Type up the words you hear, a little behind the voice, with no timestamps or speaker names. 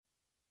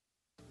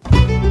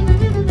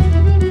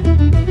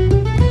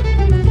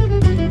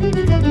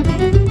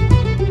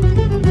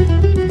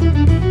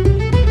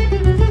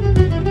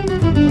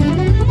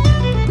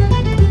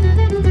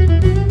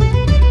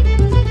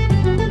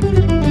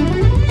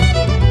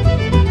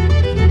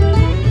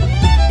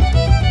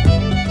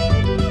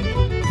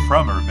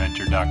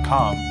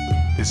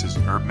herbmentor.com. This is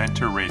Herb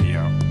Mentor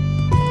Radio.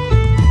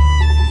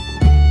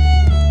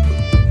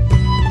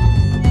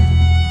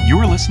 You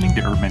are listening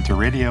to Herb Mentor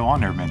Radio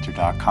on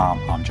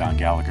herbmentor.com. I'm John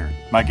Gallagher.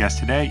 My guest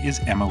today is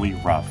Emily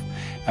Ruff.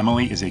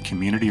 Emily is a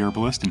community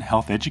herbalist and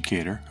health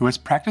educator who has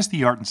practiced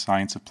the art and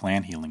science of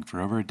plant healing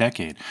for over a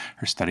decade.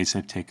 Her studies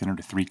have taken her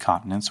to 3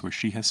 continents where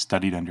she has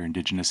studied under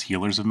indigenous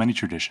healers of many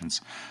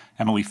traditions.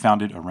 Emily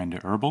founded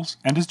Orenda Herbals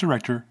and is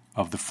director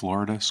of the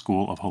Florida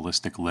School of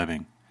Holistic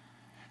Living.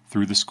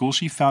 Through the school,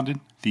 she founded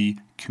the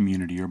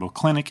Community Herbal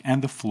Clinic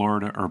and the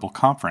Florida Herbal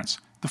Conference.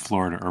 The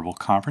Florida Herbal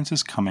Conference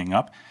is coming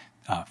up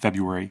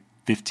February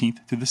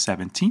 15th to the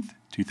 17th,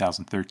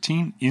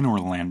 2013 in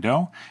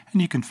Orlando,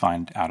 and you can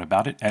find out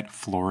about it at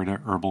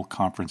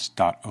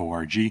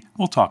floridaherbalconference.org.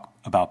 We'll talk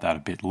about that a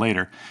bit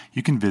later.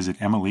 You can visit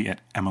Emily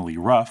at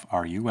emilyruff,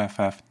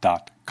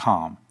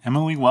 ruff.com.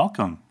 Emily,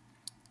 welcome.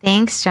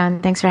 Thanks,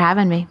 John. Thanks for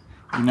having me.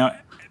 You know,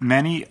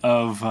 many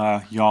of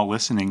y'all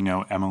listening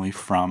know Emily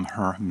from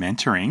her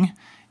mentoring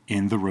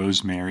in the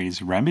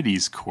Rosemary's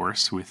Remedies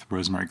course with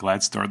Rosemary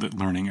Gladstar that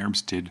Learning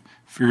Herbs did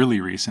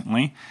fairly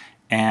recently.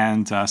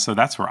 And so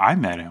that's where I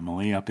met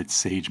Emily, up at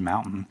Sage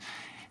Mountain.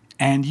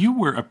 And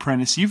you've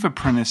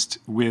apprenticed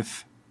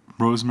with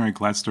Rosemary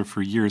Gladstar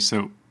for years.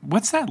 So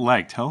what's that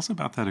like? Tell us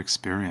about that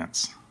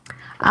experience.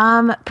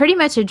 Pretty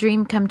much a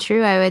dream come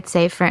true, I would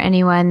say, for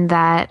anyone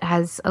that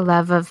has a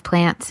love of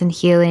plants and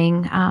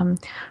healing.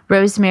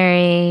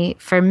 Rosemary,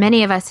 for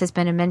many of us, has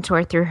been a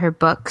mentor through her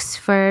books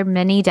for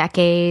many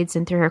decades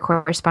and through her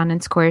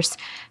correspondence course.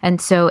 And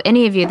so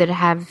any of you that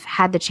have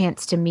had the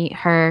chance to meet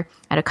her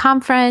at a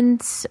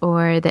conference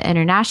or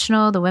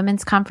the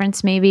women's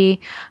conference maybe,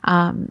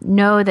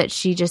 know that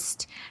she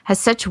just has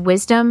such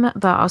wisdom,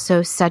 but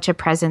also such a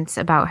presence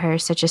about her,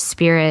 such a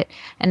spirit.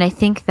 And I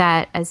think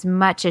that as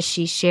much as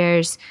she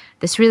shares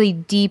this really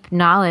deep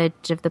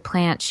knowledge of the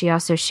plant, she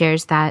also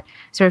shares that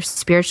sort of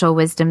spiritual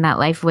wisdom, that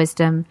life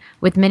wisdom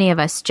with many of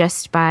us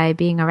just by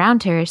being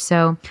around her.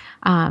 So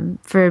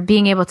for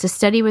being able to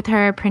study with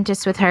her,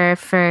 apprentice with her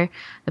for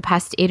the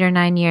past 8 or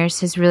 9 years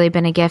has really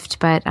been a gift,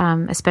 but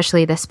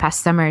especially this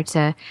past summer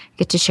to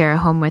get to share a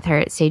home with her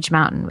at Sage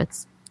Mountain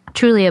was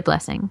truly a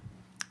blessing.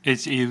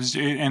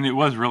 It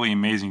was really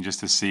amazing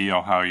just to see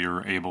how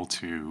you're able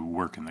to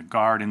work in the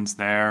gardens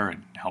there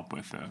and help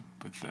with the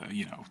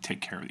take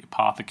care of the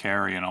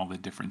apothecary and all the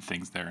different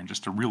things there, and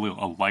just a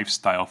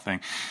lifestyle thing.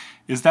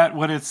 Is that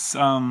what it's?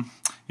 I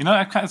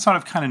sort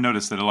of kind of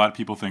noticed that a lot of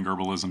people think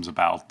herbalism's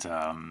about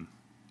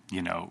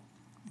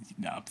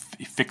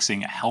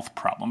fixing a health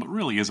problem, but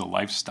really is a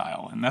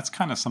lifestyle, and that's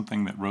kind of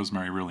something that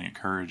Rosemary really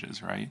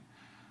encourages, right?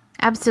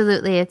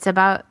 Absolutely. It's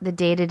about the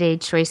day-to-day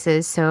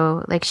choices.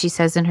 So like she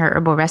says in her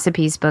herbal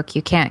recipes book,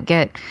 you can't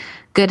get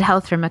good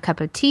health from a cup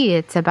of tea.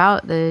 It's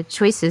about the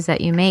choices that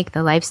you make,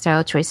 the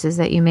lifestyle choices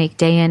that you make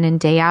day in and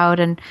day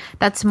out. And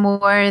that's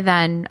more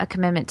than a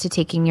commitment to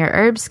taking your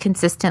herbs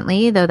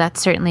consistently, though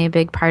that's certainly a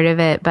big part of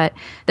it. But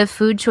the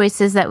food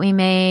choices that we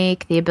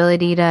make, the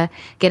ability to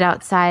get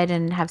outside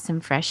and have some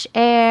fresh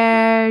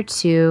air,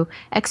 to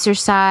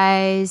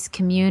exercise,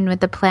 commune with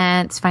the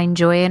plants, find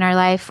joy in our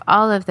life,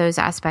 all of those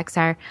aspects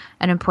are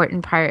an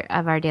important part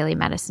of our daily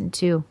medicine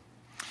too.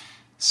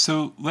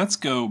 So let's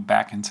go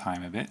back in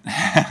time a bit.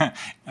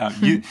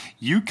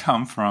 You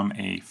come from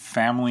a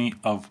family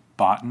of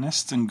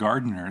botanists and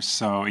gardeners.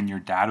 And your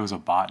dad was a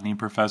botany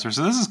professor.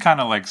 So this is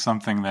kind of like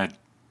something that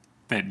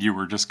you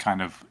were just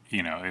kind of,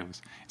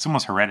 it's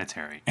almost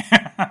hereditary.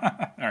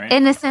 All right.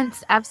 In a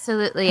sense,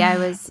 absolutely. I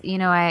was,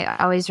 I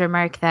always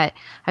remark that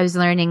I was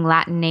learning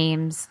Latin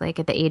names like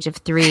at the age of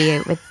 3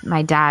 with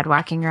my dad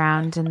walking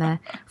around in the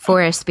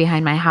forest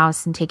behind my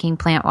house and taking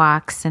plant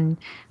walks. And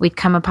we'd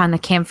come upon the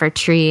camphor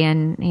tree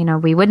and,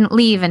 we wouldn't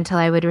leave until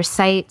I would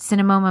recite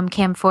Cinnamomum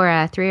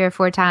camphora 3 or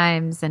 4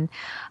 times. And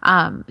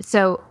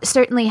so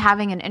certainly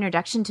having an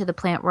introduction to the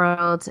plant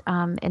world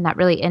in that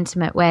really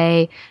intimate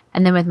way.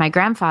 And then with my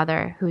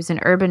grandfather, who's an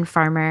urban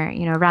farmer,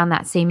 around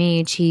that same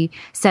age, he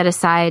set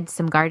aside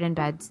some garden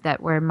beds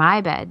that were my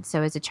bed.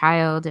 So as a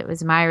child, it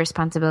was my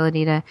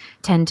responsibility to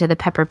tend to the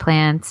pepper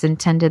plants and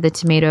tend to the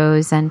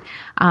tomatoes. And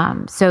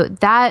so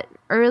that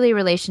early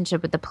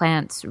relationship with the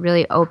plants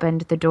really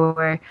opened the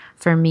door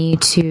for me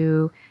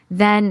to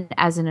then,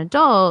 as an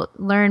adult,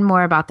 learn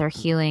more about their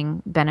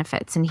healing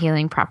benefits and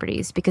healing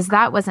properties, because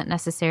that wasn't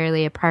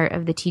necessarily a part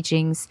of the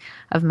teachings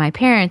of my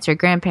parents or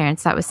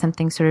grandparents. That was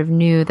something sort of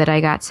new that I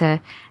got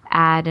to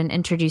add and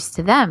introduce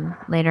to them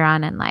later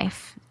on in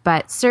life.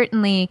 But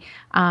certainly,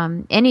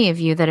 any of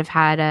you that have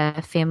had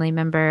a family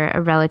member,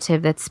 a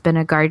relative that's been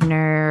a gardener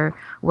or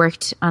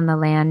worked on the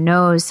land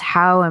knows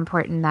how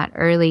important that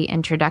early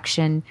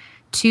introduction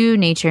to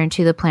nature and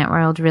to the plant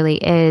world really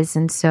is.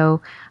 And so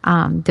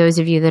those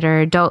of you that are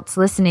adults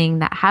listening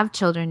that have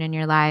children in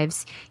your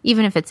lives,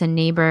 even if it's a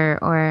neighbor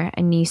or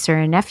a niece or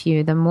a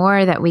nephew, the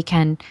more that we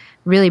can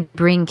really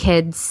bring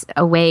kids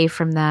away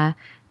from the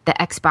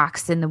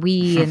Xbox and the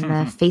Wii and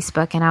the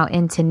Facebook and out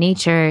into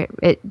nature,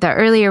 the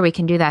earlier we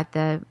can do that,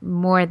 the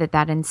more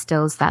that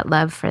instills that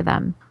love for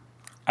them.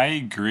 I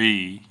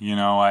agree.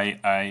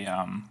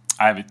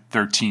 I have a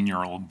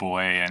 13-year-old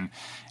boy,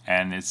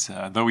 and it's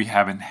though we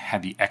haven't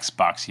had the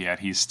Xbox yet,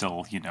 he's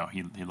still, he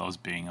loves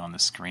being on the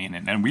screen.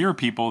 And we were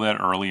people that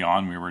early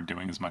on we were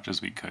doing as much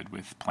as we could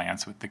with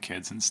plants with the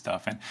kids and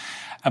stuff. And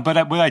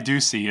but what I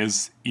do see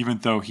is, even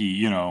though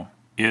he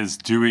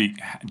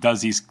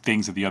does these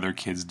things that the other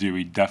kids do,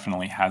 he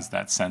definitely has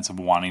that sense of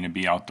wanting to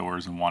be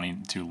outdoors and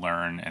wanting to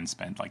learn and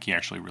spend, like, he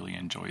actually really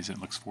enjoys it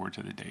and looks forward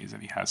to the days that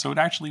he has. So it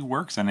actually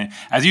works. And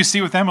as you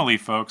see with Emily,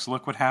 folks,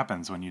 look what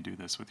happens when you do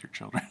this with your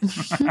children.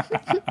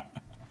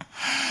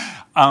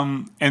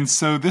 And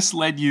so this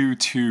led you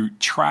to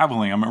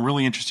traveling. I'm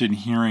really interested in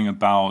hearing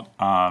about.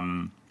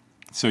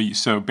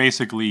 So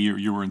basically,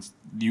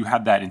 you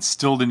had that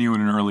instilled in you at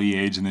an early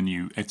age, and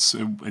then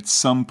at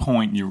some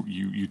point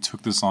you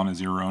took this on as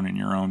your own in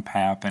your own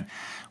path. And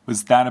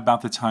was that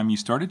about the time you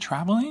started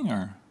traveling,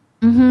 or?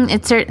 Mm-hmm,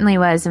 it certainly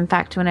was. In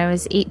fact, when I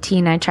was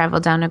 18, I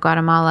traveled down to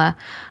Guatemala,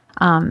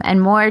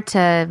 and more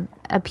to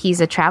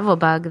appease a travel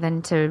bug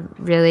than to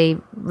really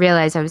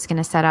realize I was going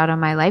to set out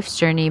on my life's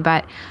journey.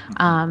 But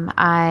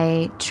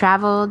I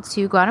traveled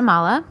to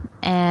Guatemala,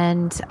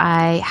 and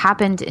I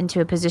happened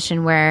into a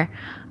position where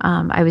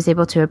I was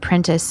able to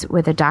apprentice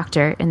with a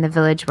doctor in the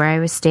village where I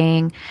was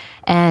staying.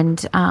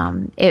 And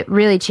it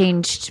really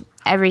changed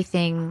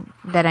everything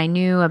that I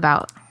knew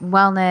about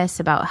wellness,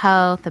 about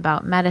health,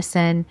 about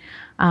medicine.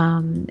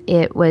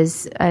 It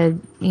was,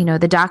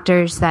 the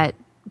doctors that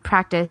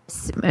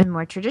practice in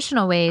more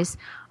traditional ways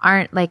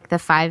aren't like the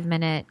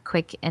 5-minute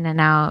quick in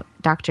and out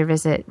doctor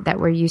visit that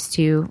we're used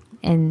to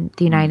in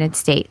the United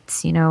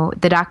States.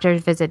 The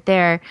doctor's visit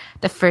there,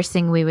 the first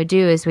thing we would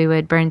do is we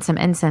would burn some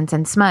incense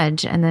and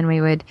smudge, and then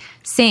we would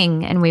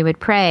sing and we would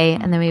pray,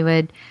 and then we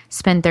would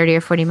spend 30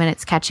 or 40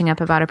 minutes catching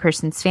up about a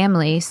person's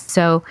family.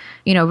 So,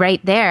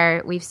 right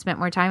there, we've spent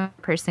more time with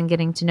a person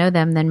getting to know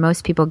them than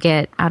most people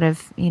get out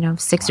of,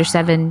 6 or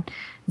 7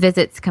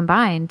 visits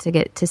combined to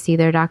get to see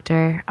their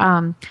doctor.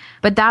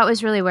 But that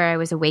was really where I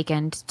was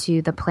awakened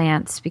to the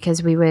plants,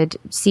 because we would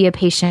see a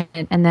patient,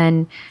 and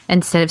then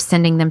instead of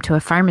sending them to a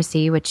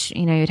pharmacy, which,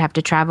 you'd have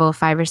to travel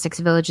 5 or 6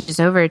 villages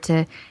over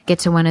to get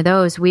to one of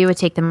those, we would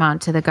take them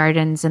out to the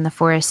gardens and the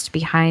forest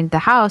behind the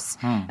house,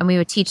 and we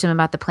would teach them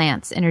about the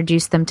plants,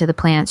 introduce them to the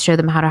plants, show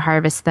them how to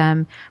harvest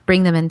them,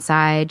 bring them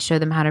inside, show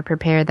them how to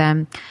prepare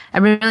them,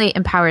 and really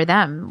empower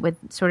them with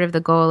sort of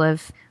the goal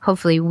of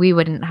hopefully we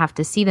wouldn't have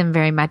to see them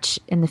very much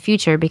in the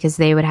future, because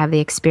they would have the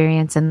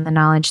experience and the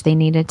knowledge they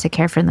needed to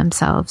care for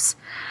themselves.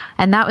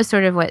 And that was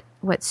sort of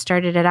what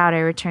started it out. I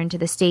returned to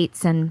the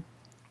States, and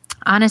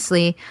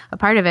honestly, a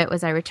part of it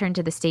was I returned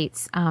to the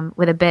States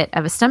with a bit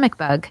of a stomach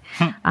bug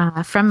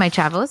from my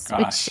travels,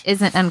 which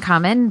isn't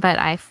uncommon, but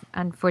I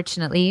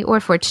unfortunately or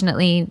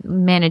fortunately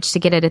managed to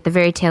get it at the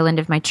very tail end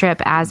of my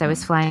trip as I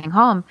was flying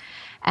home.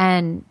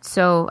 And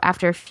so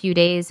after a few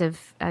days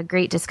of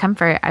great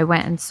discomfort, I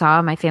went and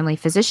saw my family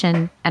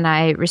physician, and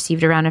I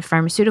received a round of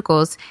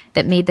pharmaceuticals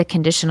that made the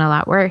condition a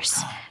lot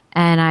worse.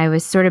 And I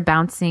was sort of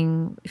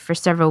bouncing for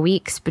several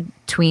weeks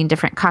between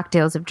different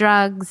cocktails of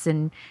drugs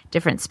and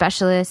different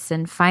specialists.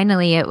 And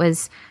finally, it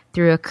was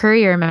through a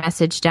courier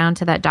message down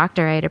to that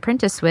doctor I had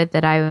apprenticed with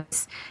that I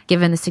was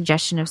given the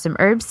suggestion of some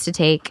herbs to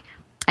take.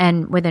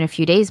 And within a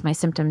few days, my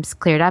symptoms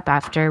cleared up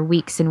after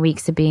weeks and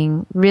weeks of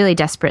being really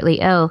desperately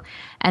ill.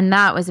 And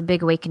that was a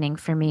big awakening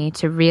for me,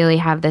 to really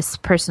have this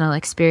personal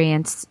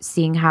experience,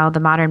 seeing how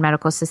the modern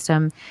medical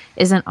system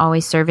isn't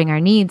always serving our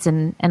needs,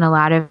 and a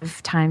lot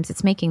of times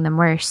it's making them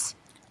worse.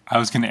 I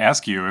was going to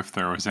ask you if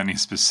there was any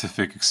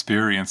specific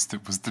experience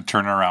that was the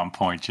turnaround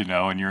point,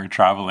 and you were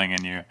traveling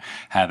and you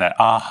had that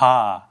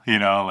aha,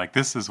 like,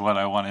 this is what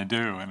I want to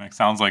do. And it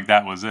sounds like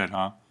that was it,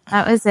 huh?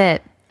 That was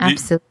it.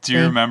 Absolutely. Do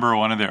you remember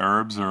one of the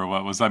herbs, or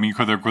what was? I mean,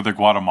 were there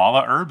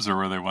Guatemala herbs, or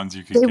were there ones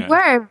you could get? They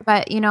were,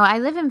 but I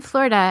live in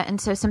Florida,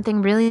 and so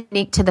something really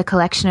unique to the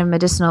collection of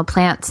medicinal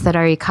plants that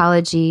our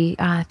ecology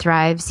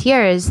thrives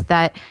here is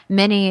that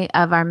many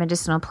of our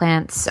medicinal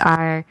plants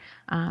are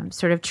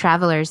sort of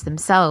travelers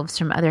themselves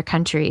from other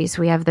countries.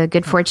 We have the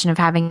good fortune of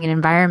having an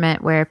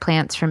environment where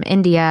plants from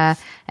India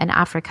and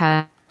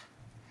Africa.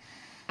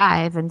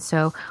 And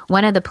so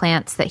one of the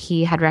plants that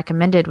he had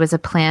recommended was a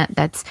plant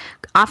that's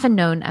often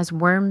known as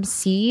worm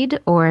seed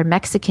or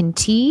Mexican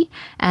tea.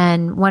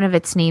 And one of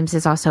its names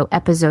is also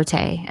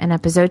epazote. And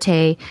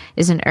epazote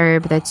is an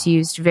herb that's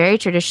used very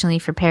traditionally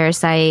for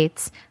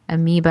parasites,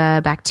 amoeba,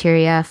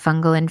 bacteria,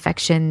 fungal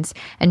infections,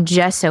 and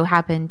just so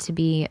happened to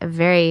be a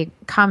very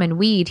common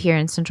weed here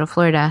in Central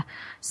Florida.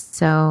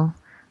 So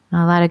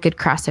a lot of good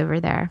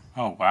crossover there.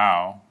 Oh,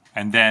 wow.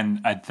 And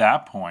then at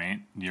that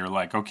point, you're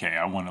like, okay,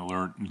 I want to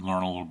learn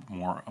a little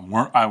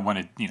more. I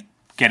want to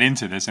get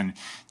into this. And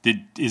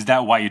is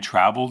that why you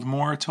traveled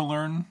more, to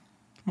learn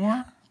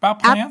more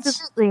about plants?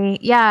 Absolutely.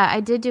 Yeah, I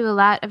did do a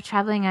lot of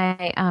traveling.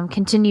 I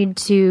continued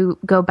to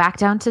go back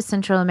down to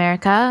Central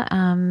America,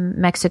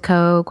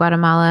 Mexico,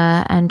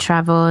 Guatemala, and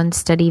travel and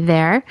study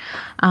there.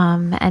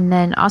 And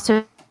then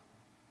also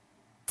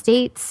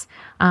States,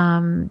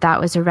 That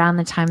was around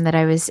the time that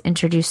I was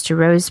introduced to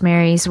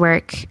Rosemary's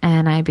work,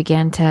 and I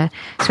began to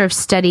sort of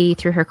study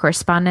through her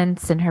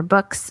correspondence and her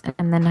books,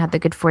 and then had the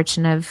good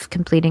fortune of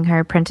completing her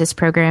apprentice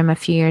program a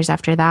few years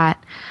after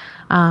that.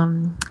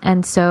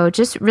 And so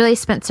just really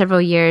spent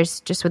several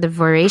years just with a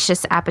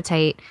voracious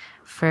appetite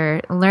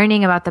for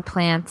learning about the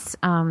plants.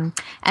 And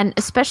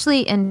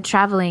especially in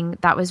traveling,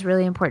 that was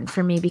really important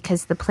for me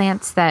because the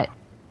plants that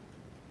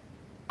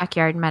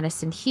backyard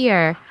medicine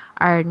here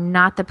are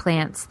not the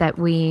plants that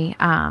we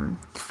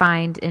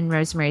find in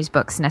Rosemary's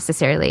books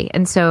necessarily.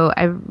 And so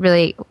I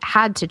really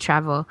had to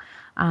travel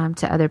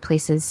to other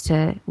places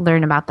to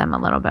learn about them a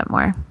little bit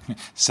more.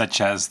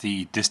 Such as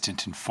the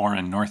distant and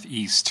foreign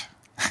Northeast.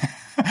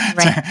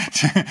 Right.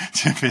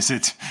 to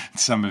visit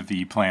some of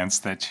the plants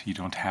that you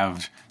don't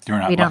have. You're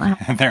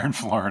not there in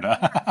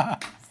Florida.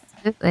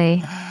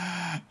 Absolutely.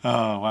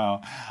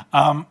 Oh,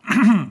 wow.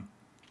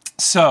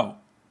 So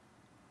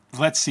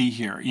let's see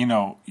here.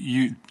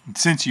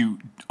 Since you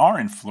are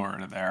in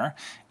Florida there,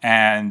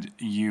 and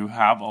you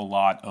have a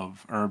lot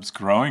of herbs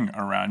growing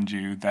around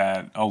you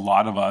that a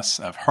lot of us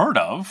have heard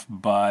of,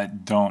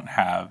 but don't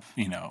have,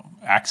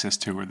 access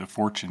to or the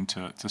fortune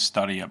to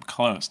study up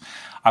close.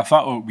 I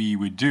thought what we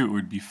would do, it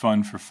would be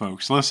fun for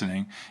folks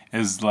listening,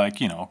 is do a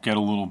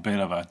little bit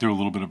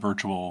of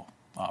virtual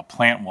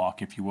plant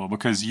walk, if you will,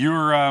 because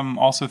you're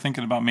also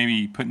thinking about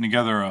maybe putting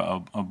together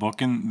a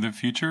book in the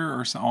future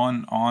or so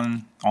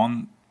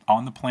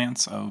on the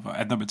plants of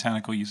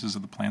ethnobotanical uses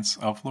of the plants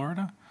of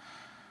Florida?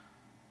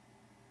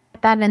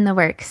 That in the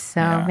works.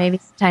 So maybe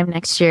sometime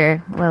next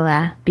year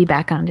we'll be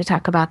back on to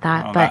talk about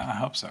that. Oh, but I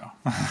hope so.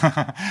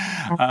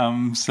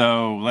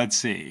 So let's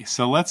see.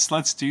 So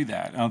let's do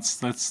that.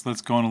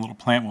 Let's go on a little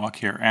plant walk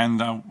here,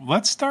 and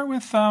let's start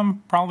with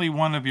probably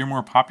one of your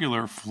more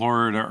popular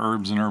Florida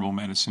herbs and herbal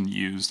medicine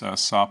used,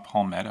 saw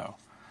palmetto.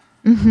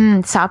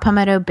 Saw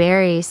palmetto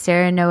berry,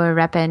 Serenoa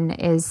repin,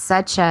 is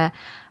such a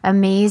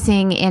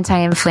amazing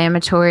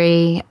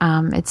anti-inflammatory.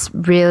 It's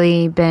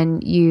really been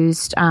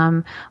used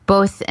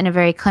both in a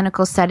very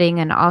clinical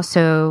setting and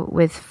also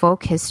with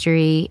folk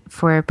history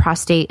for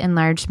prostate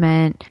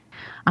enlargement,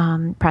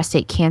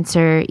 prostate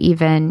cancer,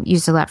 even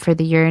used a lot for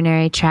the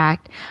urinary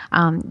tract.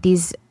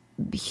 These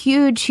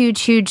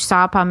huge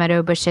saw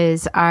palmetto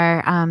bushes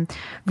are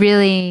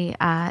really,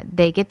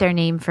 they get their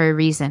name for a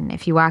reason.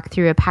 If you walk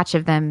through a patch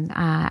of them,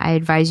 I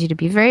advise you to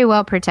be very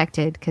well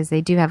protected because they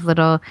do have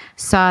little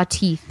saw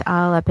teeth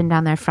all up and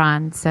down their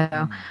fronds.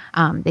 So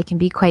they can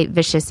be quite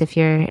vicious if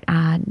you're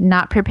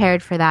not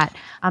prepared for that.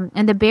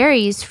 And the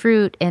berries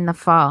fruit in the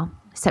fall.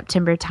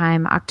 September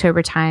time,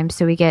 October time.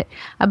 So we get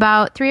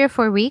about 3 or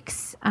 4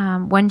 weeks,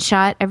 one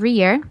shot every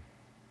year.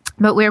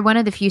 But we're one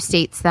of the few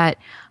states that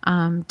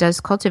does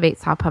cultivate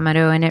saw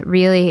palmetto, and it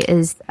really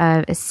is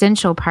an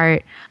essential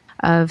part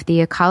of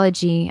the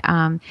ecology.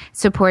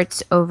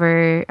 Supports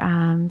over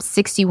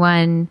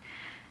 61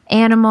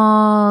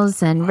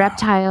 animals and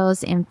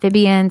reptiles,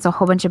 amphibians, a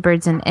whole bunch of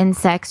birds and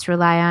insects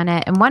rely on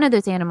it. And one of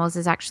those animals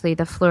is actually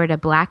the Florida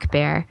black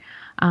bear,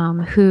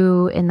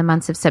 who in the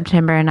months of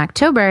September and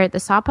October, the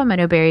saw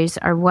palmetto berries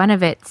are one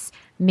of its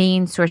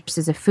main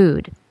sources of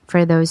food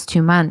for those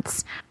 2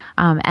 months.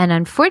 And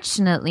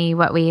unfortunately,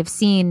 what we have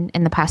seen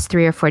in the past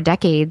 3 or 4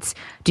 decades,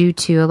 due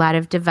to a lot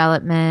of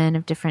development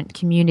of different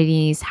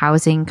communities,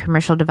 housing,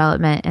 commercial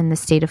development in the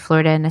state of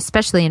Florida, and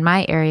especially in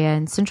my area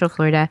in Central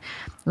Florida,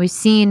 we've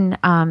seen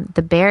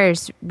the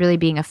bears really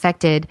being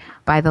affected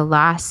by the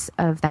loss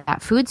of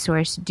that food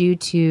source due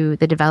to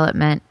the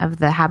development of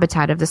the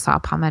habitat of the saw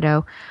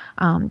palmetto.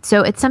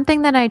 So it's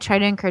something that I try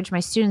to encourage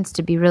my students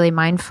to be really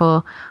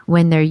mindful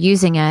when they're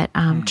using it,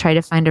 try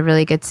to find a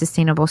really good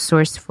sustainable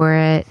source for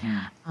it.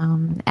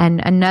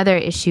 And another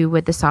issue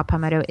with the saw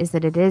palmetto is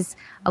that it is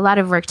a lot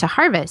of work to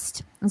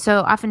harvest. And so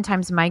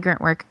oftentimes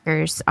migrant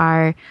workers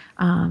are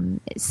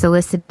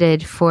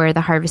solicited for the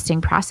harvesting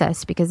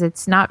process because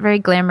it's not very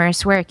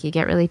glamorous work. You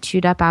get really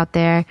chewed up out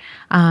there.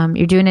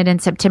 You're doing it in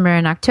September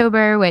and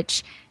October,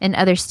 which in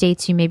other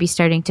states you may be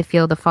starting to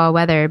feel the fall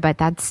weather, but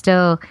that's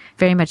still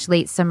very much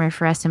late summer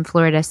for us in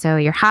Florida. So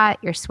you're hot,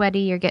 you're sweaty,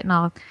 you're getting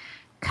all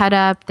cut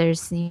up.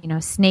 There's,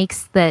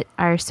 snakes that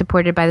are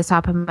supported by the saw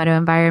palmetto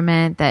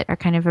environment that are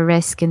kind of a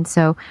risk. And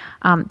so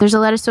there's a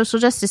lot of social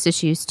justice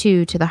issues,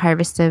 too, to the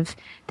harvest of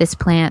this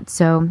plant.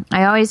 So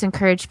I always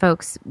encourage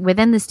folks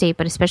within the state,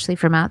 but especially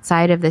from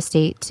outside of the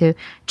state, to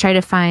try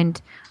to find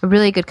a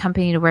really good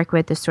company to work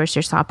with to source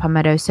your saw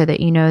palmetto so that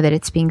you know that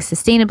it's being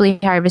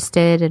sustainably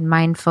harvested and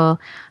mindful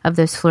of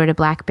those Florida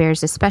black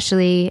bears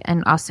especially,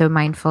 and also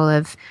mindful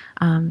of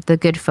the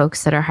good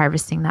folks that are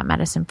harvesting that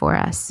medicine for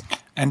us.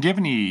 And do you have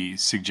any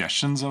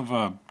suggestions of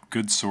a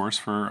good source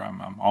for?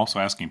 I'm also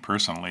asking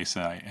personally.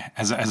 So,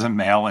 as a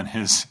male in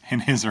his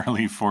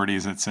early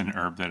 40s, it's an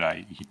herb that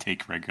I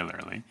take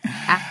regularly.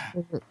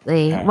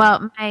 Absolutely.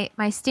 Well,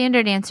 my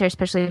standard answer,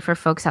 especially for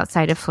folks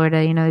outside of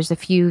Florida, there's a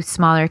few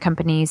smaller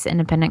companies,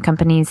 independent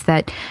companies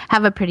that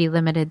have a pretty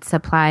limited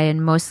supply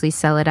and mostly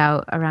sell it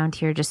out around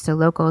here just to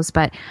locals.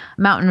 But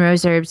Mountain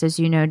Rose Herbs, as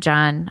you know,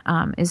 John,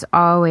 is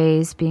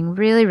always being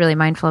really, really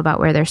mindful about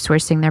where they're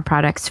sourcing their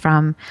products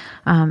from,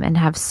 and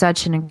have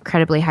such an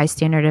incredibly high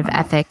standard of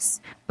ethics,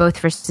 both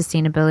for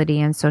sustainability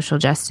and social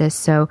justice.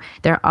 So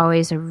they're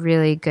always a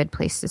really good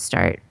place to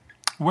start.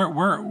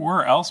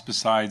 Where else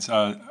besides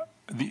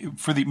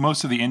for the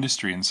most of the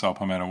industry in saw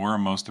palmetto?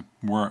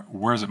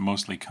 Where is it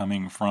mostly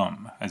coming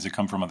from? Has it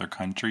come from other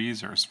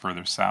countries, or is it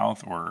further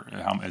south, or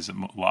is it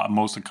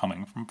mostly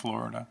coming from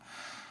Florida?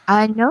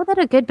 I know that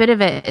a good bit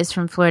of it is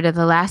from Florida.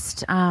 The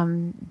last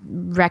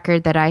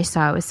record that I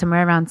saw was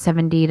somewhere around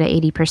 70 to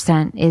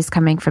 80% is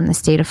coming from the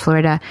state of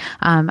Florida.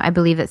 I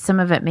believe that some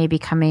of it may be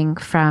coming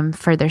from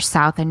further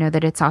south. I know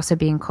that it's also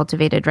being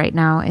cultivated right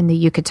now in the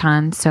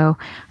Yucatan. So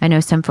I know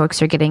some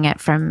folks are getting it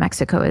from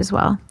Mexico as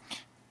well.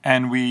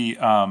 And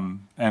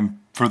and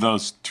for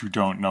those who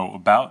don't know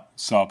about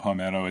saw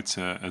palmetto, it's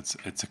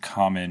a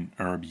common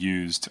herb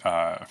used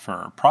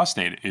for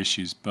prostate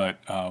issues. But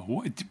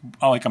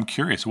I'm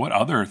curious, what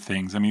other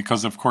things? I mean,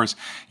 because of course,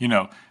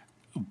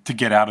 to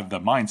get out of the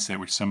mindset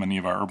which so many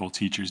of our herbal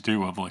teachers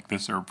do of like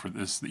this herb for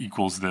this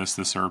equals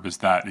this herb is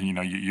that. And,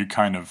 you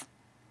kind of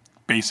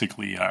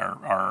basically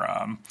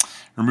are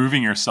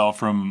removing yourself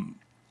from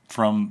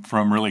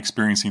really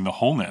experiencing the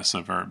wholeness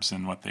of herbs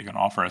and what they can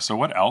offer us. So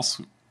what else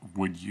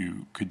could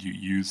you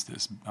use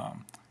this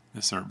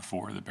herb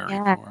for, the berry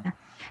for?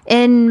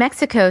 In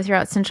Mexico,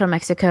 throughout central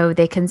Mexico,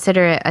 they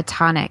consider it a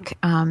tonic.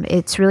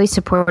 It's really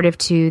supportive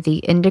to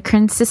the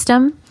endocrine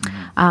system.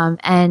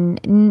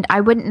 And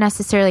I wouldn't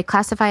necessarily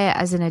classify it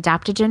as an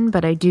adaptogen,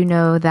 but I do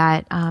know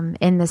that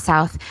in the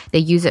South, they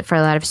use it for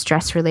a lot of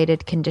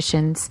stress-related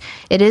conditions.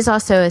 It is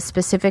also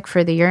specific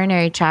for the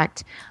urinary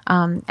tract,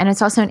 and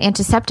it's also an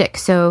antiseptic.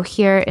 So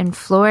here in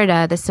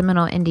Florida, the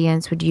Seminole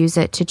Indians would use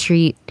it to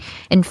treat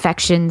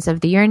infections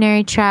of the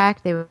urinary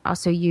tract. They would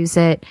also use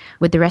it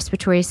with the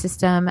respiratory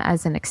system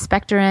as an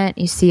expectorant.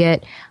 You see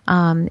it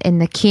in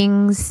the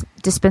King's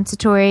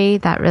Dispensatory,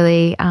 that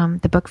really,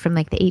 the book from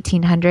like the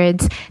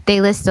 1800s.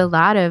 They list a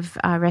lot of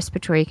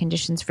respiratory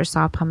conditions for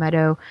saw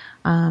palmetto.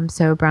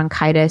 So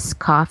bronchitis,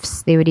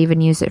 coughs. They would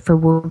even use it for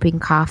whooping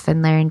cough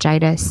and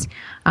laryngitis.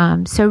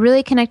 So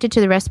really connected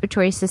to the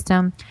respiratory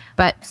system,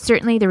 but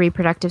certainly the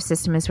reproductive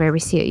system is where we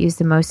see it used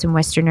the most in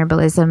Western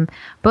herbalism,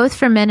 both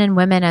for men and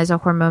women as a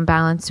hormone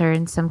balancer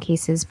in some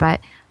cases,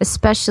 but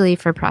especially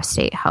for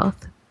prostate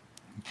health.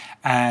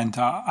 And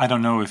I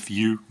don't know if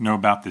you know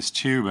about this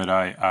too, but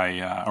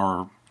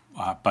I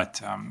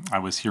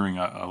was hearing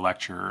a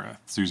lecture,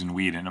 Susan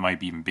Weed, and it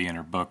might even be in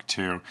her book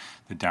too,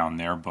 the Down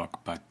There book.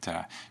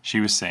 But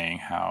she was saying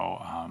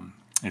how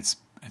it's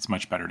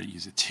much better to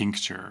use a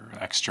tincture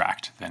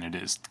extract than it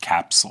is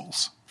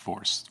capsules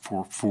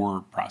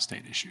for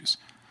prostate issues.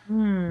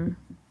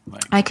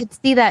 I could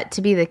see that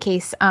to be the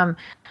case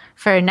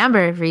for a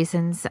number of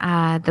reasons,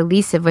 the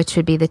least of which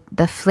would be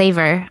the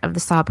flavor of the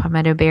saw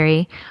palmetto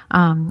berry,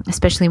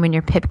 especially when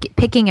you're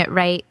picking it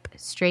right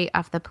straight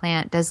off the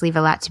plant, does leave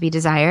a lot to be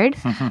desired.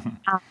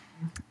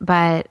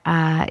 But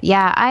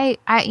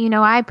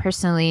I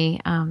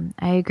personally, I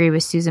agree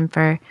with Susan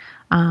for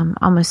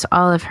almost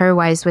all of her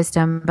wise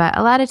wisdom, but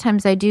a lot of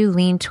times I do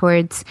lean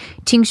towards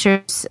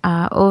tinctures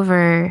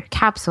over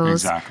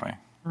capsules. Exactly.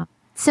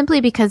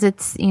 Simply because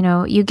it's,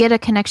 you get a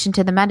connection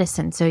to the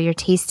medicine. So you're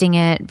tasting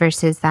it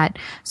versus that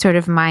sort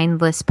of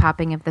mindless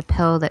popping of the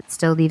pill that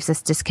still leaves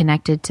us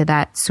disconnected to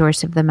that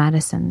source of the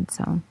medicine.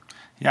 So,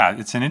 yeah,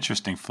 it's an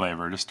interesting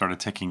flavor. I just started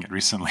taking it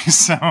recently.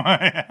 So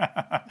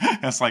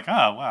it's like,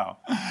 oh, wow.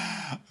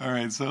 All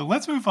right. So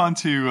let's move on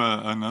to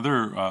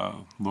another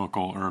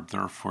local herb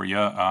there for you,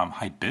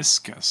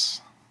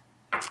 hibiscus.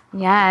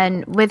 Yeah,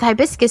 and with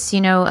hibiscus, a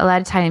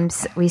lot of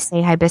times we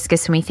say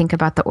hibiscus when we think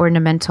about the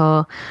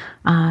ornamental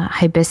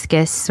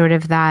hibiscus, sort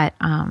of that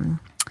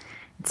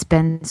it's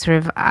been sort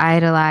of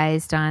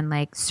idolized on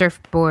like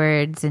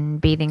surfboards and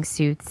bathing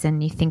suits,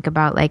 and you think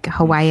about like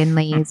Hawaiian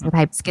leis with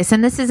hibiscus,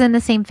 and this is in the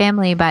same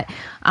family, but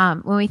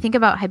when we think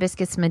about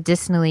hibiscus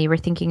medicinally, we're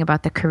thinking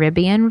about the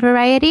Caribbean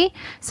variety,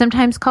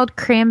 sometimes called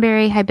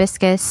cranberry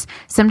hibiscus,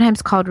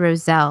 sometimes called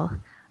roselle,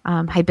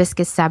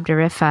 Hibiscus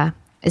sabdorifa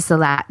is the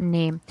Latin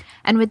name.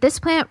 And with this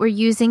plant, we're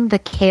using the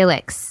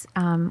calyx,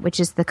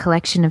 which is the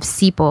collection of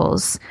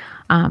sepals,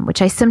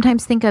 which I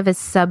sometimes think of as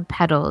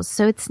subpetals.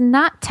 So it's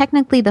not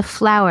technically the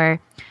flower,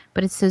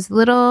 but it's those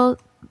little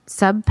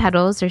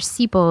subpetals or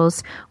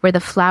sepals where the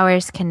flower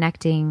is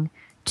connecting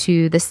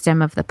to the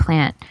stem of the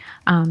plant.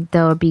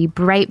 They'll be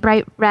bright,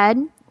 bright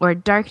red or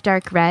dark,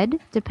 dark red,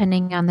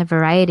 depending on the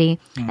variety.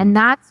 And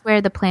that's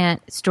where the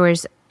plant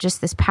stores just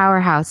this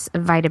powerhouse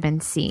of vitamin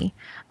C.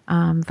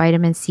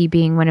 vitamin C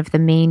being one of the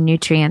main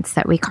nutrients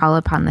that we call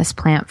upon this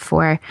plant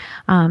for.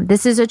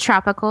 This is a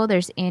tropical.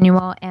 There's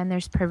annual and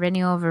there's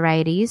perennial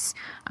varieties.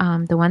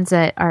 The ones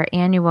that are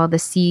annual, the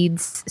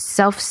seeds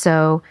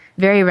self-sow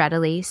very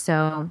readily.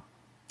 So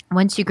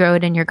once you grow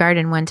it in your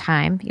garden one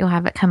time, you'll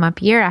have it come up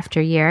year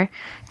after year.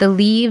 The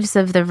leaves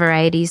of the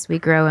varieties we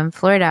grow in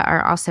Florida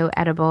are also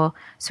edible.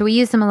 So we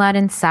use them a lot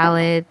in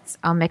salads.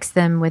 I'll mix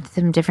them with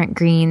some different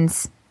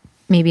greens,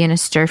 maybe in a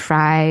stir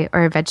fry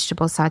or a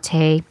vegetable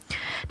saute.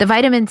 The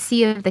vitamin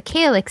C of the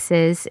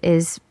calyxes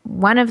is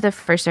one of the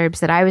first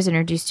herbs that I was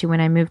introduced to when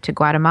I moved to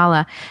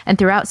Guatemala. And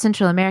throughout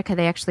Central America,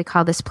 they actually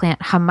call this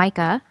plant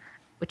Jamaica,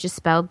 which is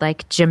spelled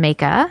like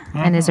Jamaica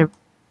and is a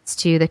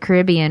to the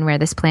Caribbean where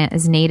this plant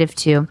is native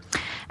to.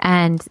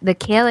 And the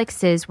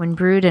calyxes, when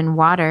brewed in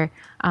water,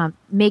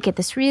 make it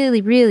this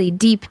really, really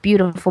deep,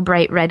 beautiful,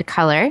 bright red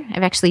color.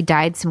 I've actually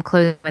dyed some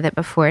clothing with it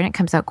before, and it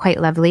comes out quite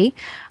lovely.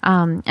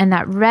 And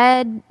that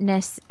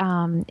redness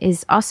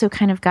is also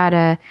kind of got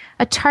a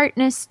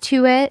tartness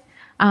to it,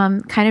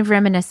 kind of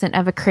reminiscent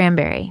of a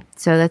cranberry.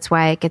 So that's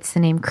why it gets the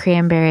name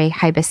cranberry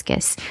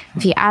hibiscus.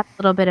 If you add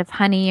a little bit of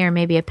honey or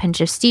maybe a pinch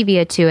of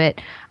stevia to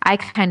it, I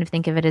kind of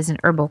think of it as an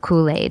herbal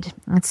Kool-Aid.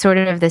 It's sort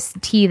of this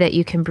tea that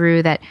you can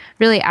brew that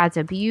really adds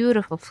a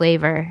beautiful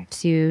flavor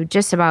to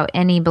just about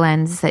any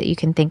blends that you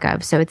can think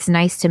of. So it's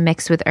nice to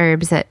mix with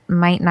herbs that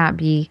might not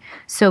be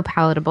so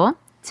palatable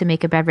to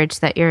make a beverage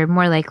that you're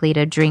more likely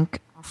to drink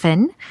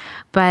often.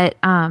 But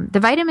the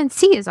vitamin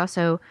C is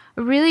also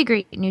a really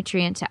great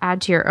nutrient to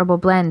add to your herbal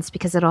blends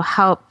because it'll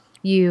help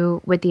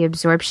you with the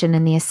absorption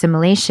and the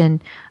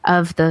assimilation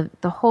of the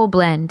whole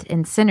blend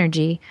in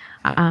synergy.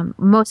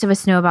 Most of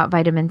us know about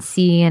vitamin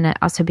C and it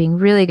also being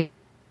really good.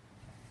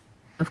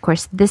 Of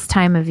course, this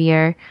time of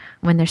year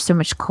when there's so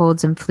much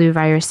colds and flu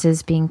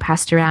viruses being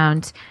passed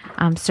around,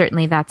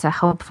 certainly that's a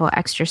helpful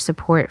extra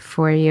support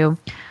for you.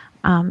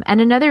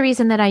 And another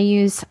reason that I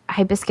use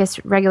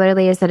hibiscus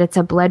regularly is that it's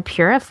a blood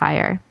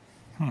purifier.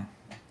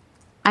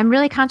 I'm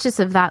really conscious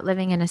of that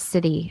living in a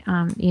city.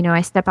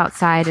 I step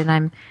outside and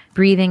I'm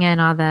breathing in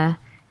all the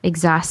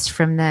exhaust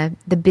from the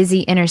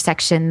busy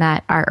intersection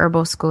that our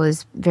herbal school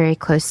is very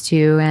close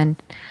to.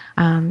 And,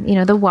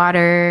 the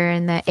water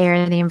and the air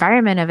and the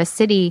environment of a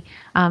city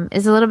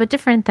is a little bit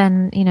different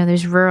than,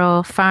 there's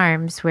rural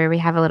farms where we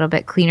have a little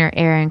bit cleaner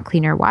air and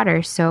cleaner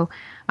water. So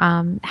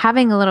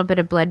having a little bit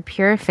of blood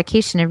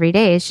purification every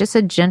day is just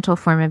a gentle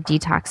form of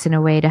detox in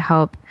a way to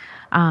help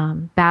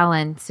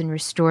balance and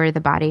restore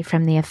the body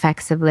from the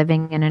effects of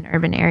living in an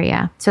urban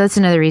area. So that's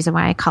another reason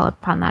why I call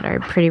upon that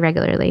herb pretty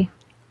regularly.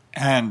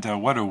 And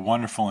what a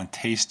wonderful and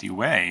tasty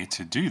way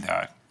to do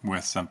that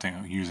with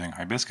something using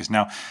hibiscus.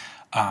 Now,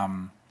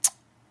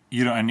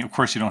 and of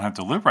course you don't have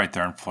to live right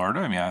there in Florida.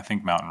 I mean, I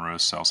think Mountain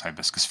Rose sells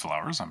hibiscus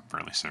flowers. I'm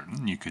fairly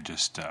certain you could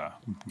just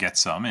get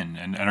some.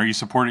 And are you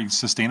supporting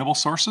sustainable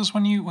sources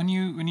when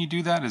you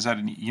do that? Is that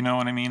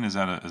what I mean? Is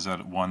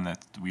that one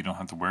that we don't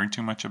have to worry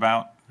too much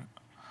about?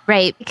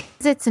 Right,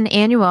 because it's an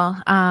annual,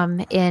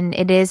 and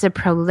it is a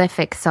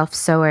prolific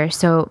self-sower.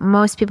 So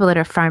most people that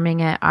are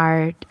farming it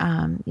are,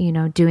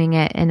 doing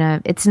it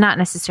it's not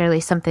necessarily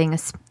something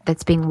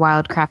that's being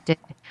wildcrafted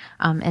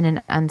in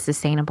an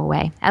unsustainable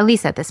way, at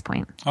least at this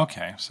point.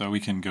 Okay, so we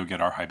can go get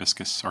our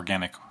hibiscus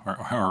organic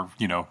or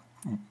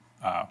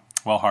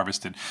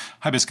well-harvested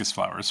hibiscus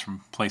flowers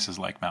from places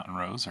like Mountain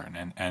Rose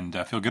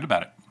and feel good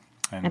about it.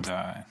 And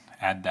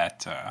add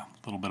that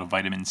little bit of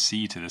vitamin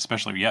C to this,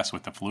 especially, yes,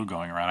 with the flu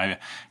going around. I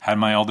had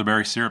my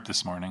elderberry syrup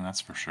this morning,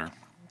 that's for sure.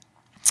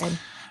 Good.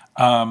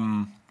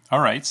 All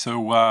right,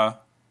 so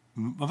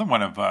another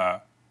one of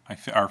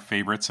our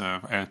favorites,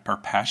 our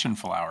passion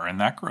flower, and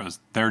that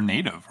they're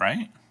native,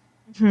 right?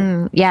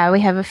 Mm-hmm. Yeah, we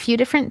have a few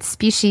different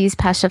species,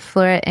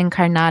 Passiflora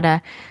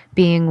incarnata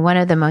being one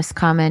of the most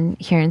common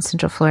here in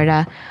Central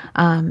Florida.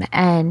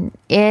 And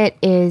it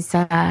is,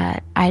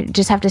 I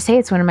just have to say,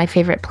 it's one of my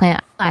favorite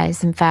plant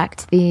allies. In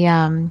fact,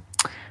 the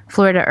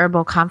Florida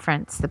Herbal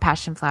Conference, the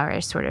passion flower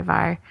is sort of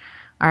our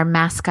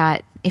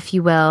mascot, if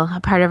you will,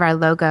 a part of our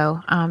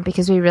logo,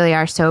 because we really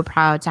are so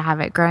proud to have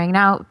it growing.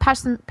 Now,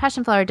 passion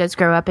flower does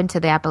grow up into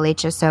the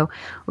Appalachia, so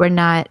we're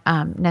not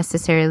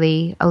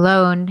necessarily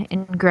alone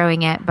in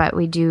growing it, but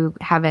we do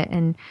have it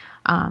in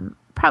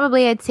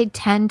probably, I'd say,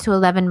 10 to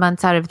 11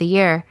 months out of the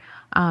year.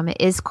 It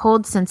is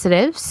cold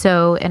sensitive,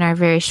 so in our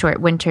very short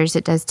winters,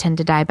 it does tend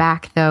to die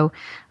back, though.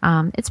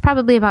 It's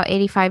probably about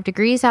 85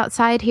 degrees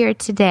outside here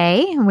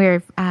today.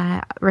 We're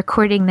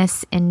recording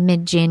this in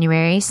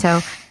mid-January, so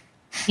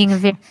being a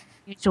very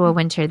unusual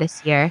winter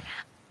this year.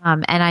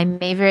 And I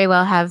may very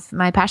well have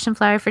my passion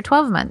flower for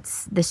 12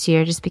 months this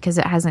year just because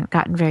it hasn't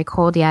gotten very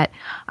cold yet.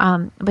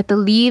 But the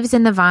leaves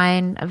and the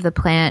vine of the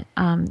plant,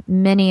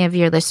 many of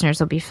your listeners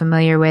will be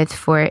familiar with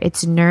for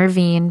its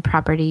nervine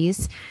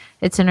properties.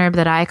 It's an herb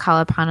that I call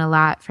upon a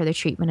lot for the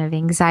treatment of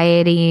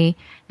anxiety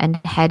and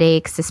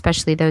headaches,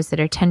 especially those that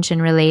are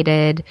tension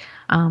related,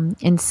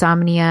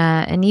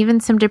 insomnia, and even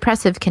some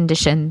depressive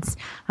conditions.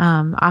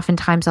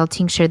 Oftentimes I'll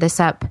tincture this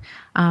up,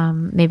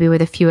 maybe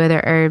with a few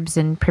other herbs,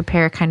 and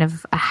prepare kind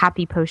of a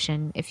happy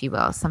potion, if you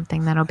will,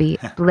 something that'll be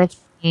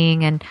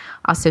uplifting and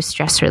also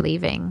stress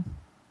relieving.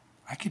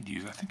 I could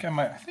use. I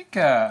think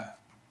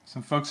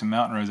some folks in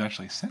Mountain Rose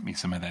actually sent me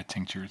some of that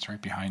tincture. It's right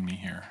behind me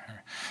here.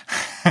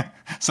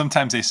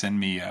 Sometimes they send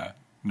me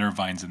nerve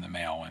vines in the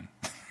mail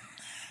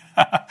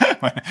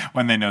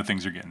when they know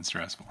things are getting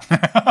stressful.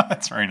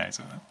 That's very nice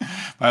of them.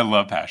 But I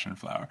love passion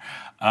flower,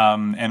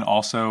 and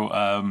also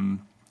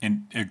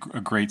a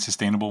great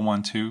sustainable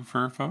one too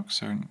for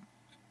folks.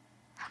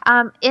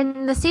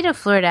 In the state of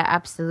Florida,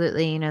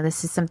 absolutely.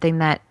 This is something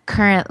that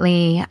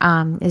currently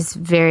is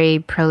very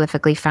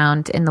prolifically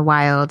found in the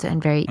wild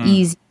and very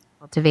easy to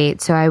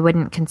cultivate. So I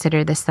wouldn't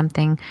consider this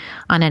something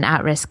on an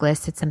at-risk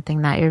list. It's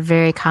something that you're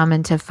very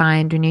common to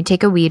find when you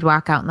take a weed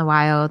walk out in the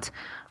wild.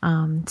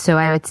 So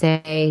I would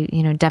say,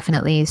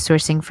 definitely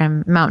sourcing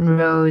from Mountain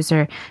Rose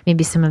or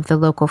maybe some of the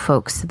local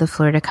folks, the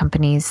Florida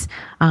companies,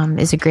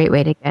 is a great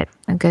way to get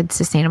a good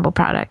sustainable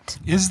product.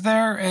 Is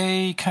there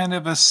a kind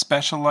of a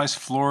specialized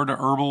Florida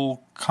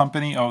herbal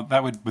company? Oh,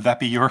 would that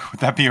be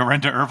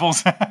Orenda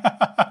Herbals?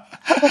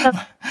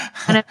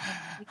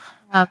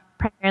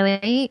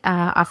 Primarily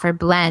offer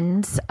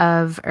blends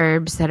of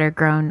herbs that are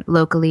grown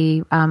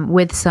locally,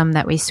 with some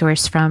that we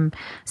source from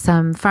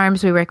some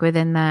farms we work with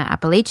in the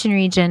Appalachian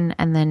region,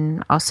 and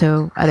then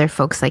also other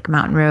folks like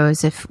Mountain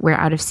Rose if we're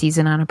out of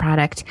season on a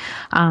product.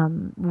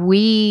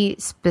 We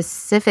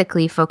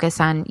specifically focus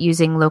on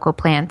using local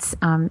plants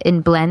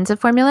in blends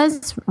of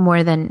formulas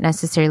more than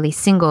necessarily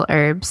single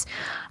herbs.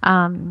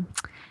 And,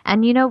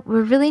 we're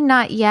really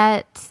not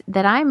yet,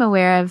 that I'm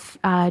aware of,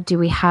 do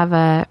we have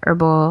a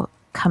herbal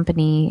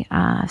company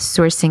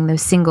sourcing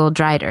those single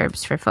dried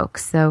herbs for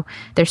folks. So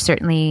there's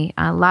certainly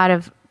a lot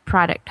of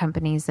product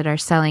companies that are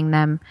selling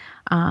them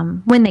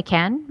when they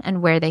can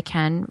and where they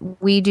can.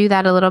 We do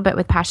that a little bit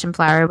with passion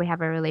flower. We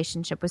have a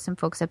relationship with some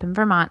folks up in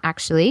Vermont,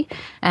 actually.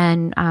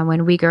 And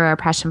when we grow our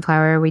passion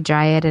flower, we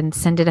dry it and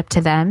send it up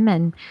to them.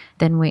 And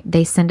then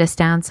they send us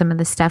down some of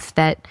the stuff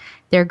that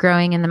they're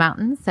growing in the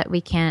mountains that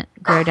we can't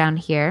grow down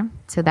here.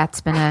 So that's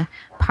been a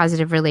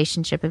positive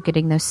relationship of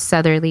getting those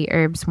southerly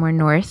herbs more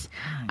north.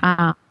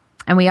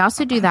 And we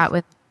also do that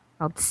with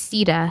called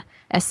Sida,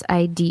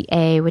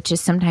 S-I-D-A, which is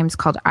sometimes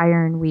called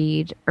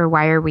ironweed or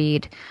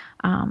wireweed.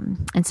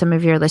 And some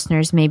of your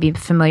listeners may be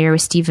familiar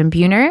with Stephen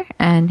Buhner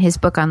and his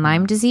book on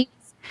Lyme disease.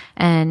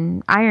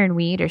 And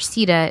ironweed or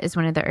Sida is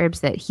one of the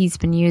herbs that he's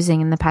been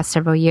using in the past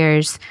several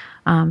years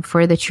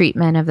for the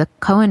treatment of the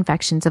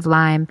co-infections of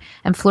Lyme.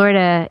 And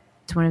Florida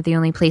is one of the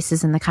only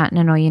places in the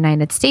continental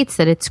United States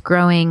that it's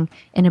growing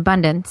in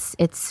abundance.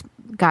 It's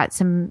got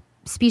some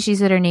species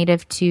that are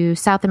native to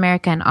South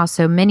America and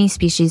also many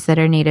species that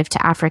are native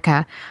to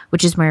Africa,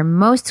 which is where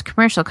most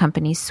commercial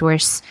companies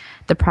source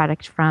the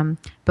product from.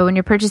 But when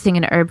you're purchasing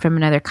an herb from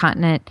another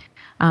continent,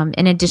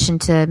 in addition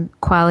to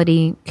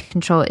quality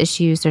control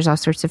issues, there's all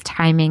sorts of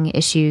timing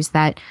issues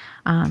that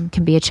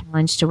can be a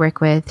challenge to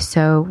work with.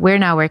 So we're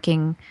now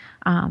working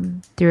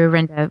through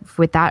Orenda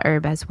with that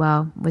herb as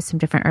well, with some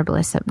different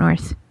herbalists up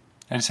north.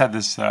 I just had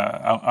this,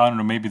 I don't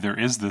know, maybe there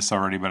is this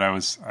already, but I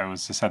was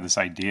just had this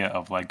idea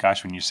of like,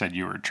 gosh, when you said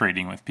you were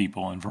trading with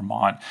people in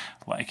Vermont,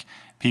 like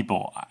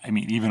people, I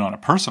mean, even on a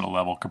personal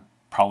level could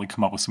probably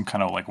come up with some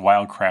kind of like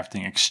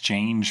wildcrafting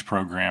exchange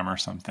program or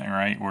something,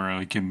 right? Where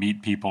we can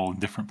meet people in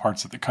different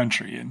parts of the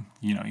country and,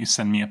 you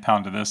send me a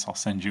pound of this, I'll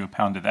send you a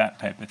pound of that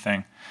type of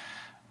thing.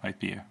 Might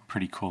be a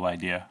pretty cool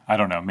idea. I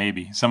don't know,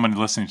 maybe. Someone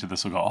listening to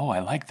this will go, oh, I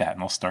like that,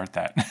 and they'll start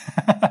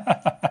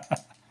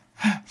that.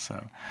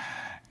 So,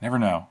 never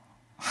know.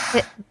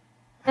 Let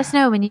us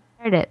know when you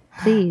start it,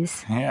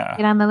 please. Yeah.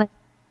 Get on the list.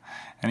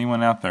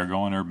 Anyone out there, go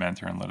on Herb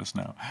Mentor and let us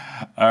know.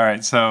 All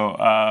right,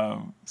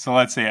 so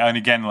let's see. And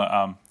again,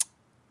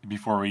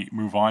 before we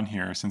move on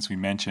here, since we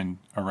mentioned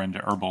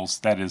Orenda Herbals,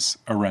 that is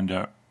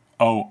Orenda,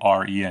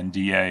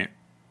 O-R-E-N-D-A,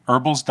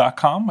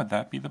 herbals.com. Would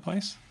that be the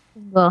place?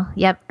 Well,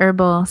 yep,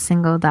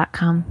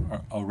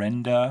 herbalsingle.com.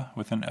 Orenda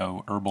with an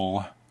O,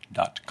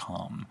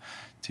 herbal.com,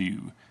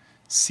 to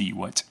see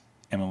what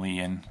Emily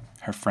and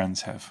her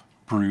friends have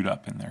brewed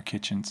up in their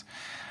kitchens.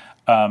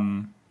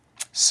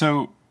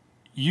 So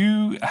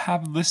you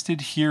have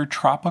listed here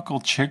tropical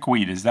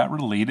chickweed. Is that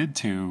related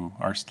to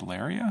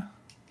Arstellaria?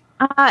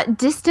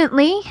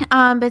 Distantly,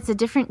 but it's a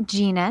different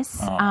genus.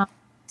 Oh.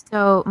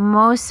 So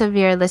most of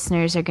your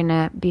listeners are going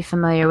to be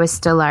familiar with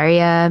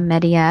Stellaria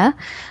media,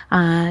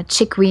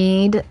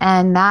 chickweed,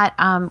 and that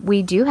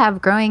we do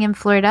have growing in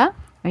Florida.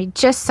 We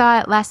just saw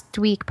it last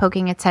week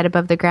poking its head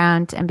above the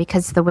ground, and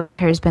because the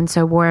winter has been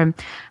so warm,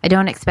 I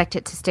don't expect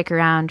it to stick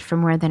around for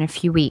more than a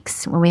few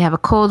weeks. When we have a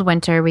cold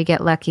winter, we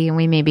get lucky and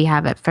we maybe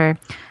have it for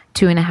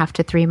 2.5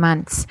 to 3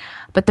 months.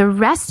 But the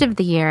rest of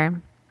the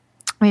year,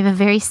 we have a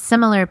very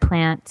similar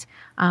plant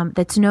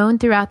that's known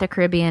throughout the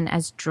Caribbean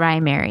as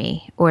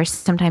drymary, or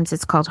sometimes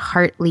it's called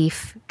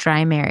heartleaf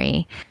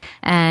drymary.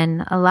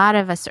 And a lot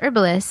of us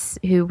herbalists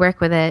who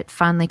work with it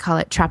fondly call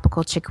it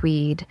tropical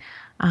chickweed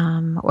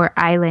or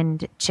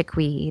island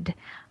chickweed.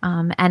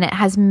 And it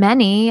has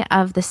many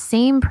of the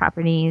same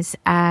properties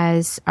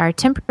as our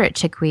temperate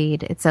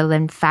chickweed. It's a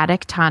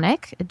lymphatic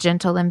tonic, a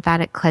gentle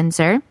lymphatic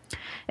cleanser.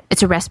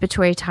 It's a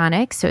respiratory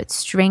tonic, so it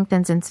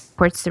strengthens and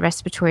supports the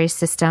respiratory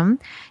system.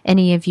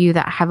 Any of you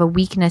that have a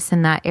weakness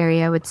in that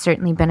area would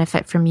certainly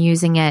benefit from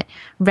using it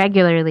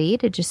regularly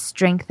to just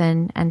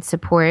strengthen and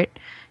support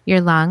your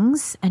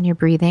lungs and your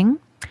breathing.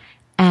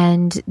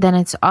 And then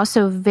it's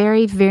also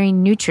very, very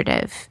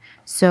nutritive.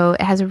 So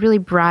it has a really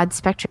broad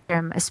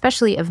spectrum,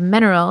 especially of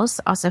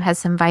minerals, also has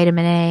some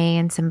vitamin A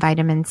and some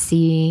vitamin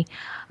C.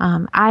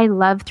 I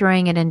love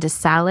throwing it into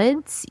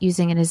salads,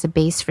 using it as a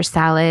base for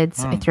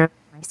salads. I throw it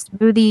in my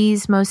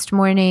smoothies most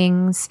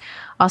mornings.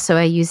 Also,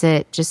 I use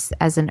it just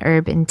as an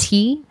herb in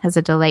tea, has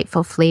a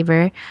delightful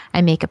flavor.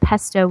 I make a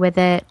pesto with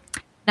it.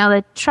 Now,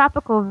 the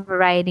tropical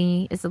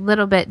variety is a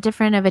little bit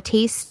different of a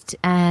taste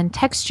and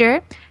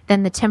texture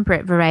than the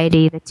temperate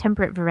variety. The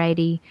temperate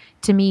variety,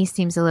 to me,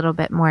 seems a little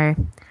bit more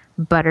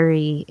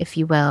buttery, if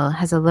you will,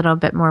 has a little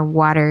bit more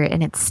water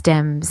in its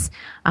stems.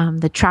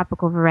 The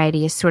tropical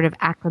variety is sort of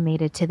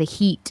acclimated to the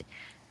heat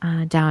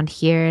down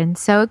here. And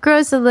so it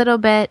grows a little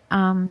bit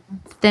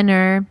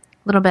thinner, a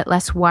little bit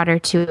less water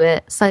to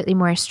it, slightly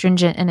more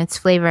astringent in its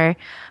flavor.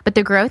 But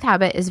the growth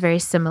habit is very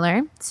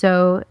similar.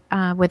 So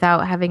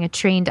without having a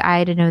trained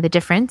eye to know the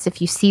difference, if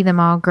you see them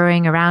all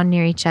growing around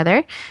near each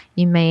other,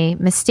 you may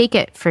mistake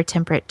it for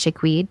temperate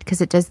chickweed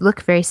because it does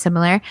look very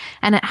similar.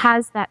 And it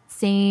has that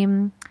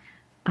same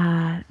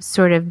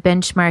sort of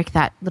benchmark,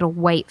 that little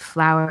white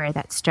flower,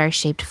 that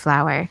star-shaped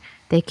flower.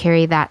 They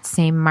carry that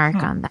same mark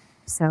on them.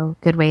 So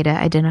good way to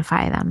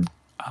identify them.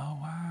 Oh,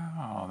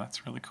 wow.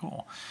 That's really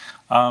cool.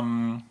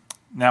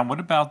 Now, what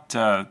about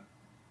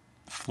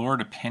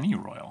Florida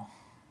pennyroyal?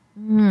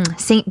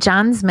 St.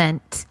 John's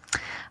mint,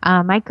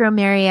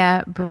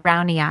 Micromeria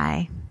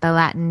brownii, the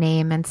Latin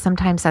name, and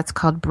sometimes that's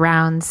called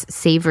Brown's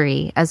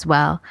savory as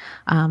well,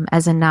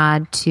 as a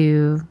nod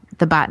to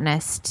the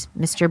botanist,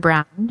 Mr.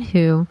 Brown,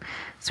 who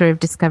sort of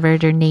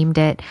discovered or named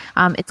it.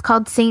 It's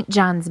called St.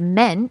 John's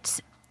mint,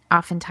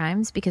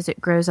 oftentimes, because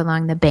it grows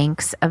along the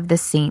banks of the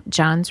St.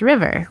 John's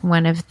River,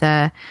 one of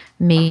the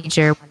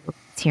major ones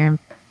here in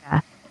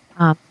Florida.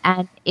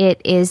 And it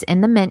is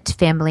in the mint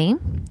family.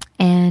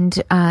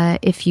 And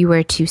if you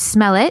were to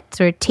smell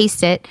it or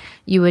taste it,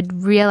 you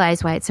would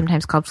realize why it's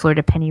sometimes called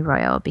Florida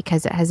pennyroyal,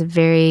 because it has a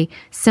very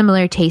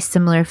similar taste,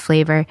 similar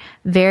flavor,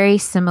 very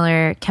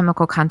similar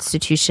chemical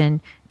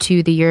constitution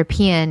to the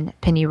European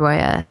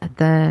pennyroyal,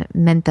 the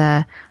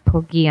Mentha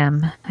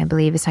pulgium, I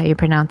believe is how you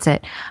pronounce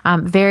it.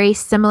 Very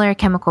similar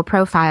chemical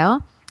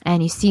profile.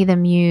 And you see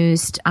them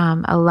used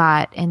a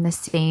lot in the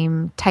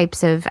same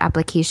types of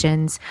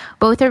applications.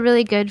 Both are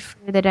really good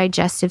for the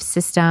digestive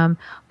system.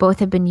 Both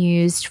have been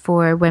used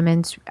for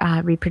women's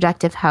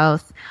reproductive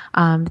health,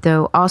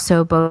 though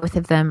also both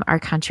of them are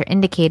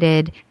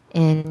contraindicated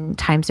in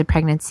times of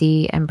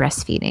pregnancy and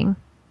breastfeeding.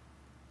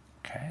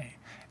 Okay.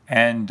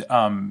 And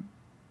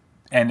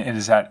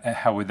is that,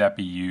 how would that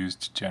be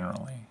used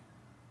generally?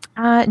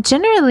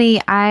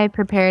 Generally, I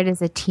prepare it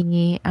as a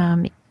tea.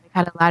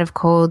 Had a lot of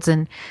colds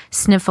and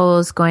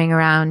sniffles going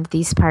around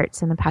these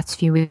parts in the past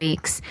few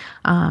weeks.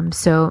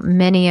 So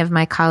many of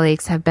my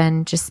colleagues have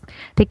been just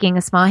picking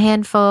a small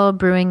handful,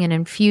 brewing an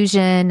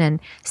infusion,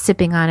 and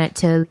sipping on it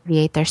to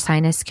alleviate their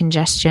sinus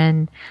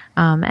congestion.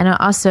 And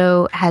it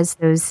also has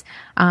those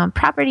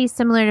properties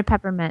similar to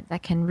peppermint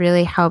that can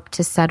really help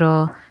to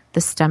settle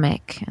the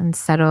stomach and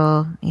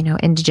settle,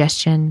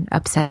 indigestion,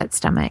 upset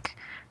stomach.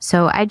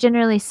 So I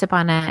generally sip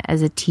on it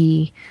as a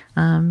tea,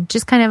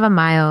 just kind of a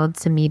mild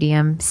to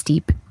medium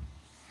steep.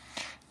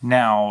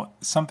 Now,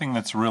 something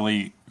that's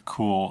really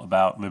cool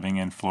about living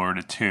in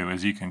Florida, too,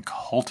 is you can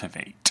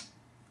cultivate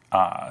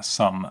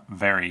some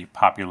very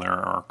popular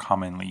or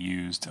commonly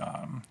used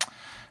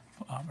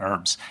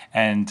herbs.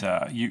 And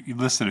you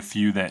listed a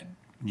few that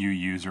you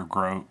use or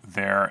grow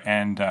there.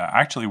 And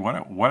actually,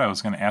 what I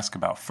was going to ask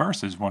about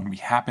first is one we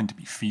happen to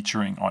be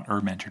featuring on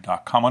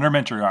herbmentor.com. On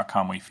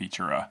herbmentor.com, we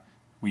feature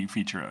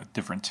a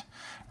different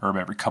herb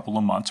every couple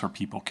of months where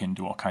people can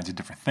do all kinds of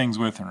different things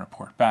with and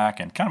report back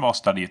and kind of all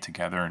study it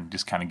together and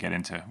just kind of get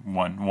into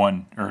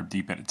one herb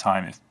deep at a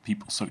time if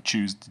people so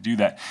choose to do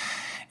that.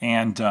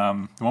 And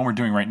the one we're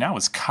doing right now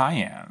is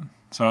cayenne.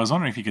 So I was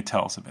wondering if you could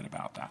tell us a bit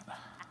about that.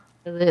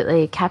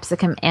 Absolutely.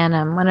 Capsicum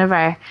annum, one of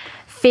our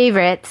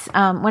favorites,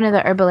 one of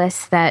the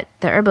herbalists that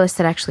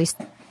actually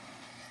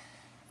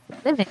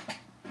living.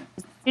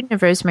 Student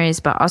of Rosemary's,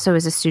 but also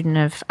as a student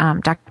of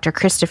Dr.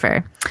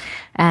 Christopher.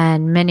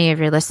 And many of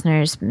your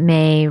listeners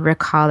may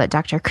recall that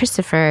Dr.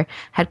 Christopher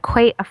had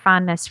quite a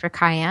fondness for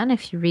cayenne.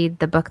 If you read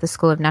the book, The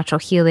School of Natural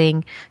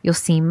Healing, you'll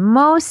see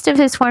most of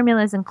his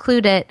formulas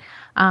include it.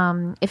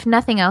 if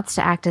nothing else,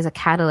 to act as a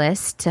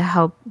catalyst to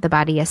help the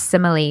body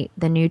assimilate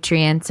the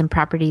nutrients and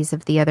properties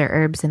of the other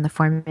herbs in the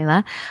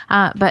formula.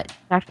 But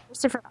Dr.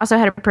 Christopher also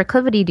had a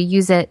proclivity to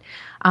use it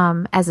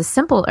as a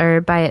simple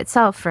herb by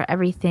itself for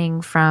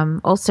everything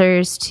from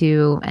ulcers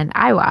to an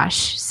eye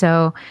wash.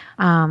 So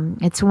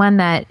it's one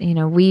that,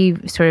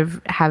 we sort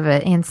of have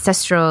an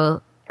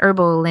ancestral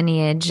herbal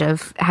lineage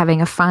of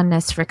having a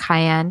fondness for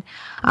cayenne.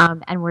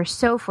 And we're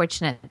so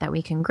fortunate that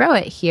we can grow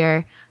it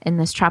here in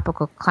this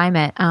tropical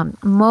climate.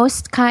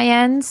 Most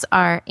cayennes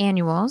are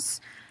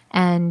annuals,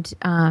 and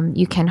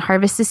you can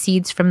harvest the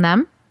seeds from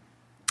them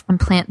and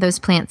plant those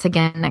plants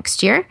again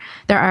next year.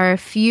 There are a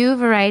few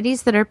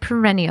varieties that are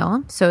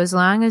perennial. So as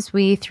long as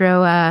we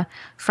throw a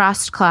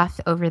frost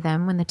cloth over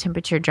them when the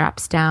temperature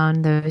drops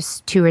down,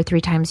 those 2 or 3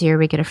 times a year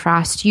we get a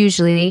frost.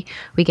 Usually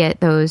we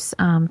get those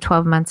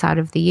 12 months out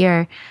of the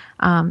year.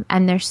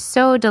 And they're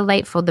so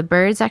delightful. The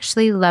birds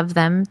actually love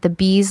them. The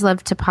bees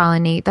love to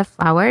pollinate the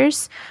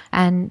flowers,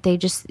 and they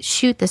just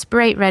shoot this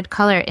bright red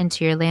color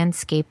into your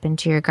landscape,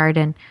 into your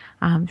garden.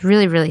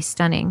 Really, really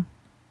stunning.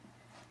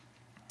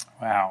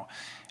 Wow.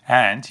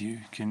 And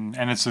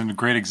it's a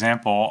great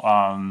example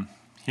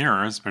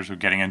here, especially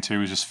getting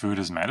into just food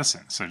as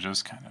medicine. So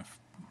just kind of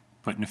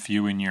putting a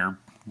few in your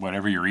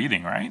whatever you're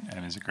eating, right?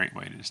 And it's a great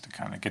way to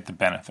kind of get the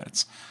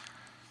benefits.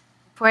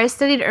 Before I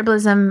studied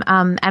herbalism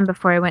and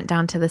before I went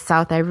down to the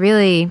South, I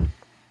really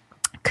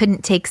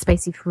couldn't take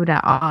spicy food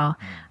at all.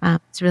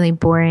 It's really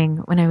boring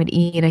when I would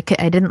eat.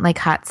 I didn't like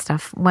hot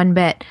stuff one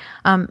bit.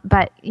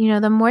 But,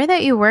 the more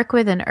that you work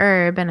with an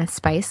herb and a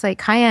spice like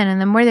cayenne,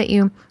 and the more that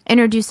you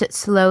introduce it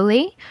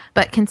slowly,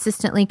 but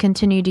consistently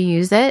continue to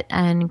use it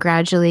and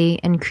gradually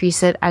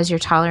increase it as your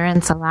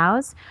tolerance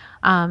allows,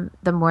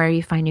 the more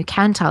you find you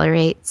can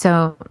tolerate.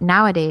 So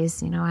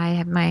nowadays, I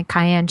have my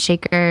cayenne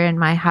shaker and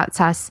my hot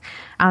sauce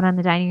out on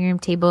the dining room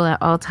table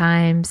at all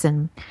times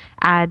and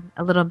add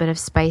a little bit of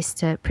spice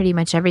to pretty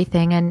much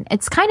everything. And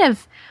it's kind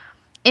of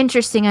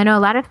interesting. I know a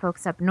lot of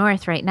folks up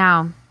north right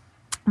now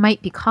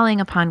might be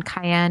calling upon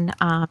cayenne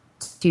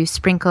to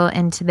sprinkle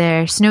into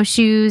their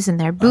snowshoes and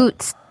their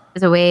boots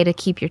as a way to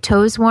keep your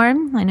toes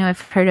warm. I know I've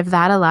heard of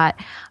that a lot.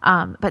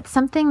 But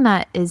something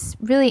that is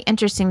really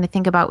interesting to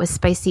think about with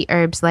spicy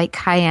herbs like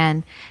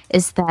cayenne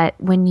is that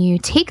when you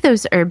take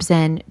those herbs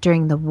in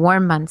during the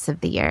warm months of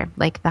the year,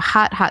 like the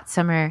hot, hot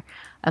summer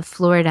of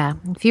Florida,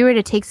 if you were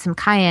to take some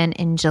cayenne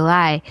in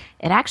July,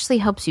 it actually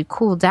helps you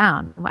cool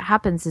down. What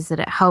happens is that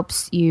it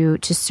helps you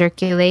to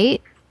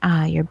circulate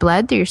your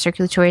blood through your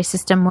circulatory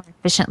system more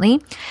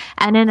efficiently.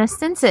 And in a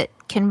sense, it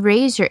can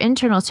raise your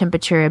internal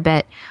temperature a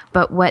bit,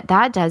 but what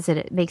that does is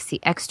it makes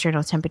the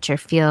external temperature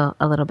feel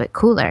a little bit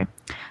cooler.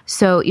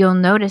 So you'll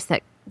notice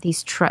that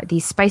these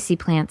spicy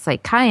plants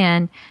like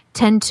cayenne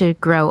tend to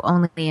grow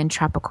only in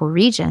tropical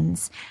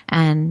regions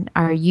and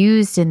are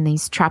used in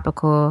these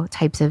tropical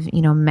types of,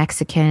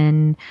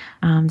 Mexican,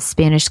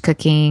 Spanish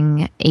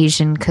cooking,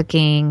 Asian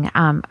cooking,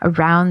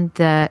 around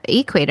the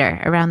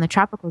equator, around the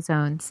tropical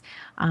zones.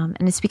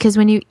 And it's because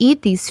when you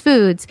eat these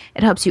foods,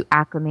 it helps you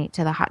acclimate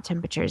to the hot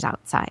temperatures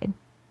outside.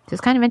 So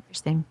it's kind of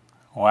interesting.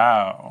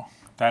 Wow.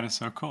 That is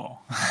so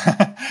cool.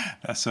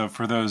 So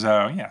for those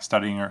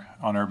studying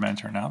on Herb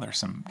Mentor now, there's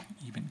some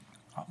even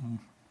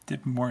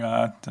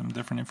some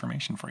different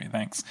information for you.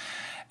 Thanks.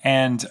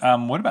 And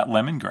what about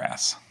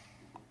lemongrass?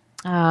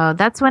 Oh,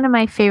 that's one of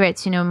my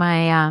favorites.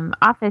 My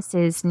office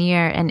is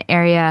near an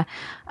area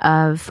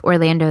of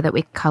Orlando that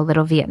we call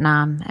Little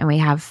Vietnam, and we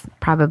have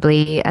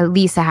probably at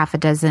least a half a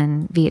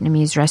dozen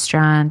Vietnamese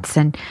restaurants,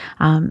 and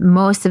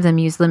most of them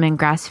use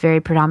lemongrass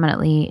very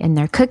predominantly in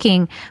their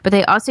cooking, but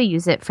they also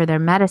use it for their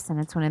medicine.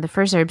 It's one of the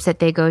first herbs that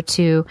they go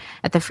to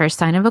at the first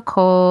sign of a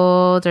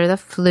cold or the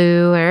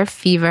flu or a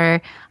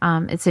fever.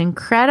 It's an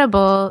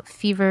incredible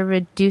fever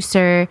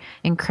reducer,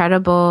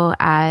 incredible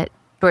at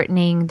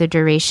shortening the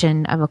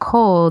duration of a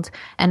cold,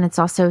 and it's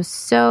also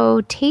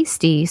so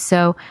tasty.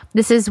 So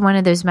this is one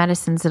of those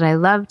medicines that I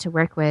love to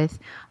work with.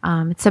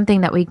 It's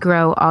something that we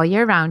grow all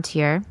year round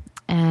here,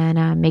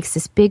 and makes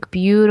this big,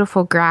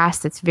 beautiful grass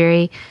that's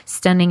very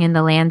stunning in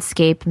the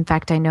landscape. In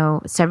fact, I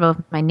know several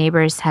of my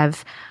neighbors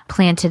have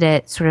planted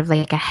it sort of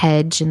like a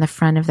hedge in the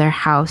front of their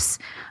house.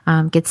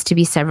 Gets to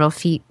be several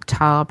feet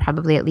tall,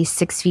 probably at least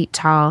 6 feet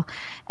tall.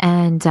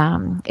 And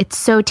it's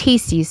so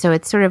tasty. So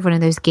it's sort of one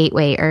of those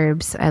gateway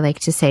herbs, I like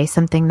to say,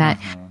 something that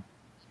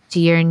to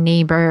your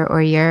neighbor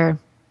or your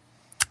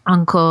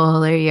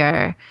uncle or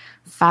your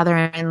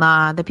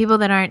father-in-law, the people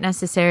that aren't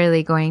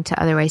necessarily going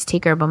to otherwise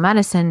take herbal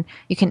medicine,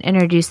 you can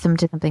introduce them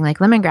to something like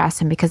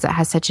lemongrass. And because it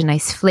has such a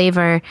nice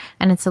flavor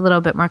and it's a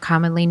little bit more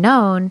commonly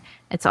known,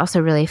 it's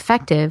also really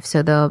effective.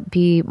 So they'll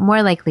be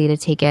more likely to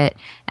take it.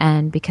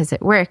 And because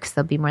it works,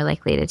 they'll be more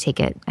likely to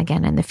take it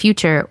again in the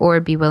future, or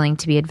be willing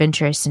to be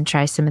adventurous and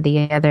try some of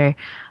the other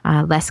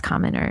less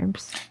common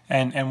herbs.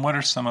 And what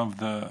are some of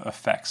the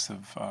effects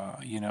of,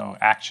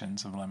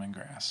 actions of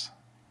lemongrass?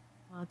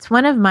 Well, it's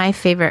one of my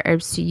favorite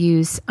herbs to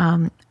use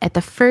at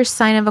the first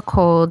sign of a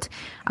cold.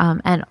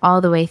 And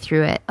all the way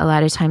through it, a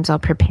lot of times I'll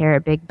prepare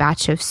a big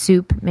batch of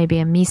soup, maybe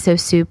a miso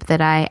soup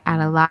that I add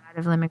a lot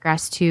of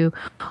lemongrass to,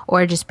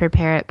 or just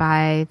prepare it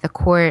by the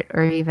quart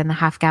or even the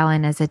half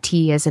gallon as a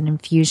tea, as an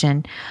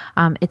infusion.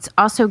 It's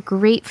also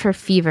great for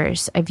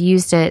fevers. I've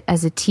used it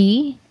as a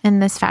tea in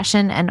this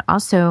fashion, and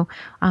also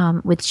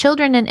with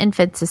children and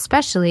infants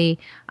especially,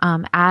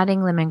 adding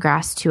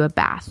lemongrass to a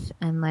bath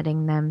and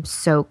letting them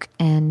soak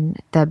in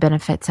the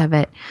benefits of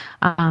it.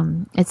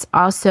 It's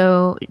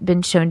also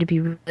been shown to be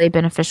really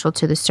beneficial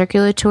to the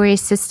circulatory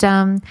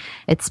system.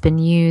 It's been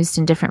used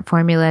in different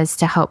formulas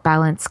to help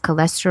balance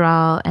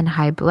cholesterol and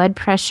high blood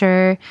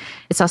pressure.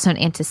 It's also an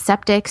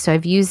antiseptic, so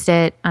I've used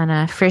it on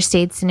a first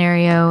aid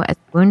scenario as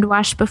wound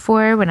wash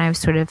before when I was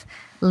sort of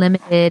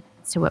limited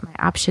as to what my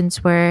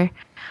options were.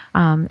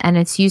 And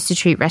it's used to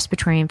treat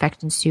respiratory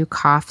infections too,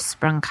 coughs,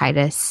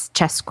 bronchitis,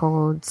 chest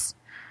colds.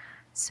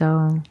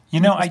 So,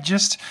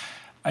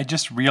 I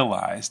just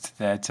realized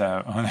that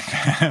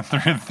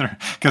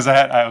because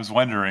I was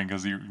wondering,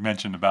 because you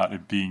mentioned about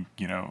it being,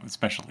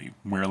 especially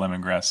where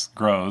lemongrass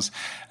grows,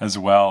 as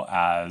well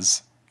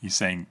as you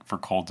saying for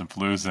colds and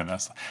flus, and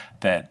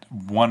that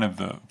one of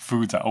the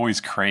foods I always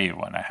crave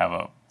when I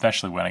have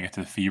especially when I get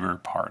to the fever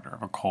part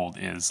of a cold,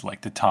 is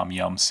like the tom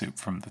yum soup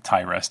from the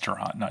Thai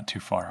restaurant not too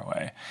far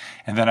away.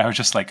 And then I was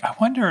just like, I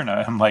wonder, and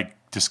I'm like,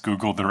 just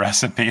Googled the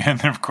recipe,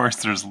 and of course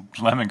there's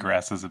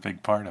lemongrass as a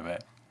big part of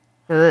it.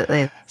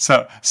 Absolutely.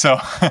 So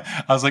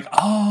I was like,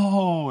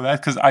 oh, that's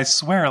because I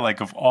swear,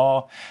 like, of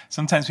all,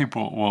 sometimes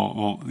people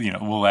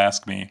will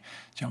ask me,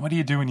 John, what do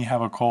you do when you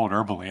have a cold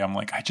herbally? I'm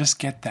like, I just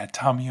get that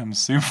tom yum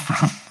soup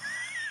from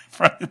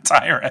the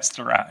Thai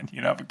restaurant,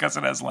 because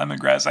it has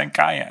lemongrass and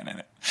cayenne in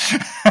it.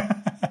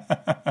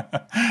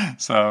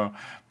 So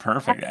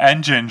perfect.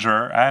 And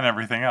ginger and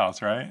everything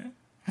else, right?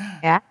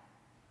 Yeah.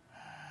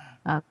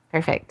 Oh,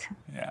 perfect.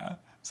 Yeah.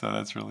 So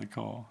that's really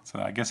cool. So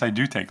I guess I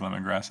do take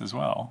lemongrass as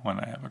well when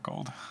I have a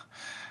cold.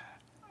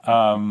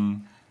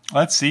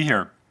 Let's see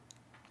here.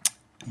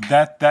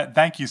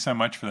 Thank you so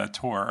much for that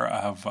tour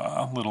of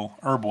a little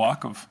herb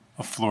walk of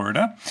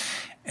Florida.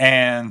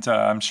 And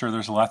I'm sure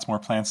there's lots more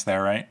plants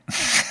there, right?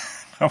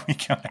 But we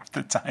don't have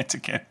the time to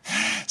get.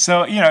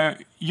 So,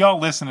 y'all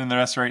listening to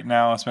us right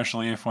now,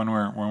 especially if when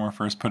we're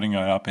first putting it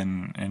up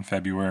in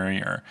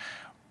February or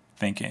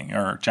thinking,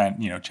 or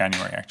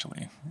January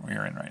actually,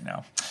 we're in right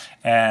now,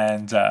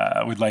 and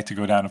we'd like to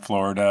go down to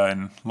Florida.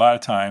 And a lot of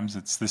times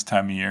it's this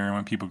time of year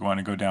when people want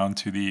to go down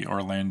to the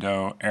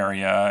Orlando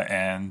area,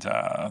 and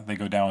they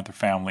go down with their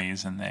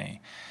families, and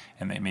they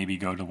maybe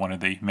go to one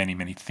of the many,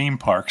 many theme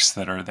parks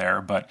that are there.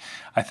 But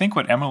I think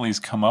what Emily's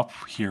come up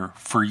here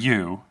for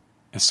you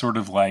is sort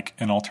of like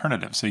an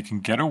alternative. So you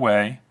can get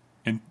away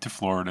into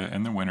Florida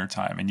in the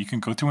wintertime, and you can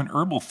go to an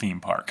herbal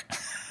theme park.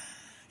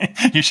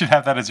 You should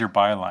have that as your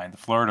byline, the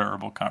Florida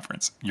Herbal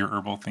Conference, your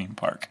herbal theme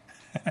park.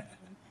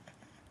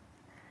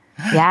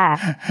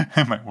 Yeah.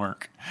 It might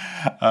work.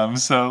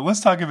 So let's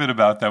talk a bit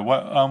about that.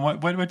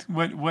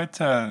 What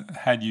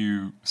had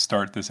you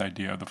start this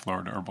idea of the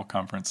Florida Herbal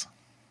Conference?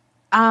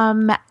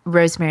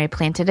 Rosemary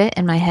planted it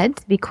in my head,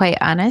 to be quite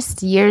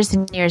honest. Years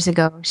and years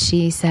ago,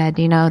 she said,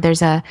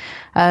 there's a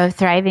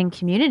thriving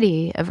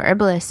community of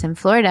herbalists in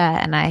Florida.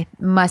 And I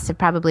must have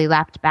probably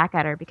laughed back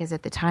at her, because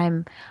at the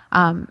time,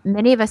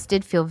 many of us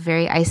did feel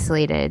very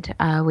isolated.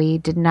 We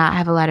did not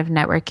have a lot of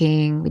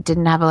networking. We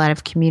didn't have a lot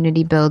of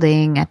community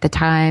building at the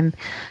time.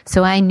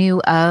 So I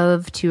knew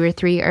of 2 or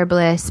 3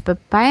 herbalists, but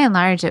by and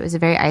large, it was a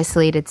very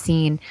isolated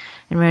scene.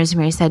 And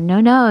Rosemary said,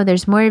 no,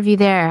 there's more of you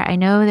there. I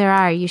know there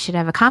are. You should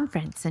have a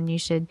conference, and you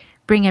should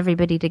bring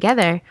everybody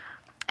together.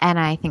 And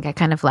I think I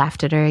kind of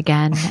laughed at her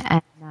again.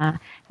 And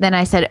then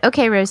I said,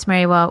 okay,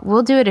 Rosemary, well,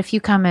 we'll do it if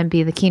you come and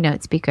be the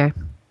keynote speaker.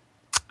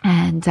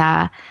 And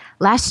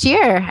last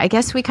year, I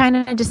guess we kind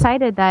of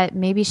decided that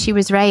maybe she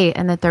was right,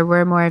 and that there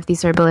were more of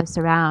these herbalists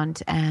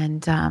around,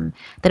 and that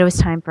it was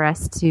time for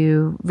us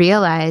to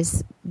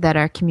realize that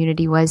our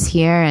community was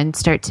here and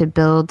start to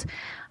build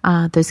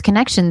those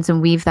connections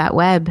and weave that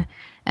web.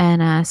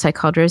 And so I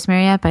called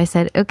Rosemary up. I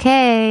said,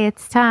 okay,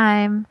 it's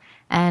time.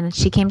 And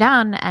she came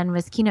down and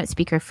was keynote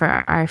speaker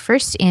for our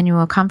first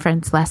annual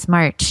conference last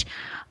March.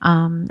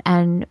 And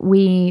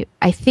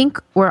I think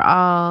we're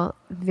all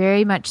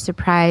very much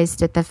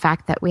surprised at the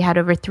fact that we had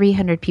over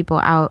 300 people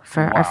out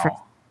for our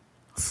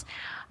first.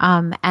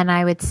 And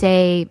I would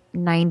say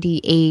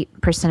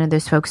 98% of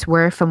those folks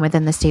were from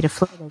within the state of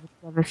Florida.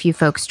 We have a few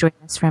folks join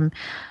us from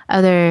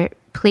other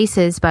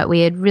places, but we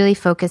had really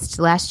focused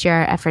last year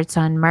our efforts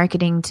on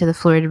marketing to the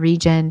Florida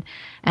region.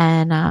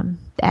 And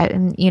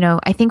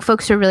I think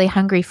folks were really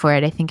hungry for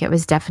it. I think it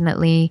was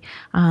definitely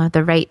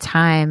the right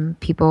time.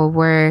 People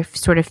were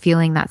sort of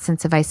feeling that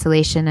sense of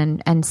isolation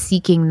and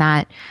seeking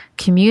that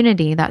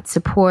community, that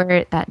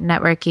support, that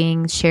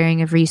networking,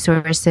 sharing of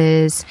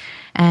resources.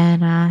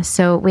 And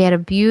so we had a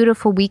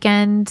beautiful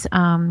weekend.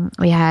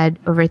 We had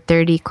over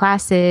 30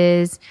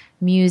 classes,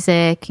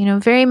 music,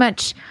 very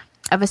much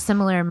of a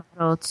similar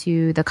model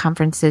to the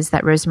conferences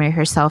that Rosemary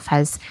herself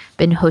has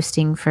been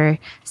hosting for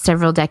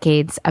several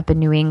decades up in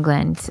New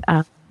England.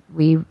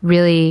 we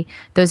really,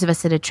 those of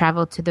us that had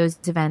traveled to those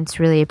events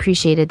really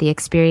appreciated the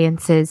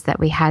experiences that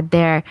we had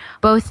there,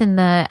 both in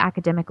the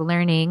academic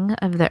learning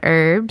of the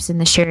herbs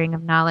and the sharing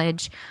of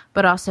knowledge,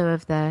 but also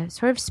of the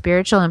sort of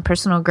spiritual and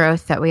personal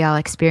growth that we all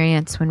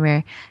experience when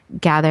we're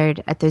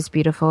gathered at those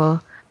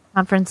beautiful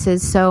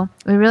conferences. So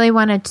we really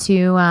wanted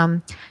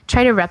to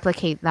try to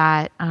replicate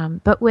that,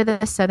 but with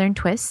a Southern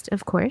twist,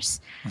 of course.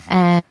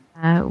 And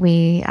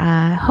we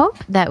hope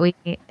that we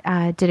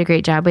did a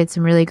great job. We had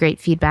some really great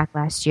feedback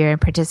last year, and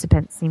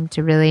participants seemed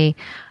to really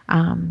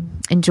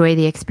enjoy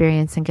the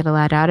experience and get a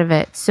lot out of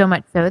it. So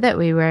much so that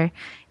we were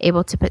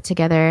able to put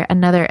together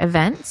another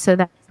event. So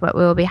that's what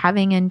we'll be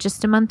having in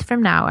just a month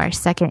from now, our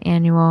second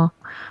annual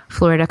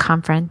Florida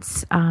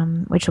conference,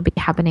 which will be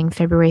happening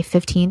February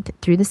 15th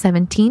through the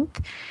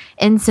 17th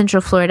in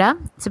Central Florida.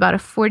 It's about a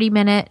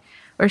 40-minute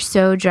or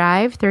so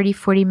drive,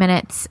 40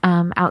 minutes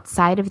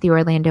outside of the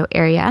Orlando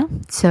area.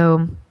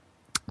 So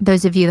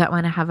those of you that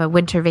want to have a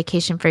winter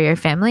vacation for your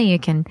family, you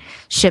can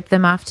ship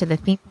them off to the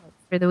theme park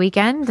for the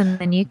weekend, and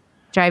then you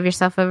drive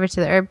yourself over to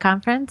the herb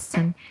conference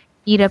and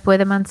eat up with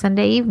them on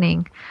Sunday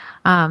evening.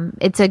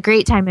 It's a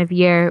great time of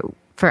year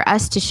for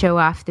us to show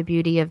off the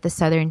beauty of the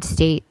southern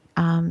state.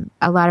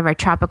 A lot of our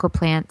tropical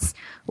plants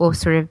will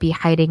sort of be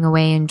hiding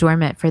away and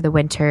dormant for the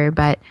winter,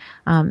 but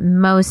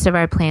most of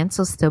our plants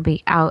will still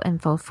be out in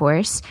full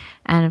force.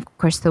 And of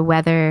course, the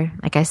weather,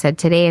 like I said,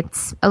 today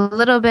it's a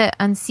little bit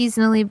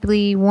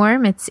unseasonably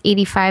warm. It's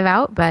 85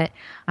 out, but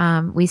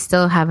we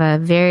still have a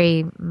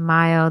very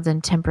mild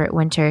and temperate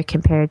winter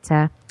compared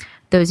to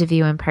those of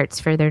you in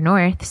parts further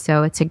north.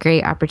 So it's a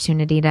great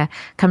opportunity to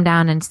come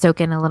down and soak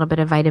in a little bit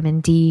of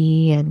vitamin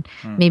D and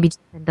maybe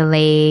jump in the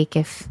lake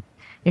if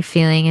you're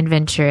feeling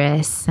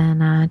adventurous,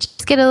 and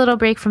just get a little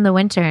break from the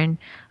winter and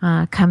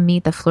come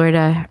meet the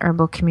Florida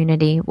herbal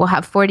community. We'll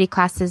have 40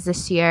 classes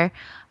this year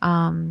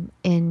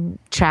in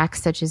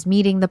tracks such as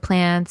meeting the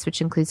plants,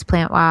 which includes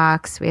plant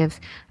walks. We have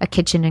a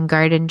kitchen and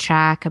garden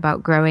track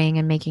about growing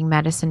and making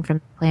medicine from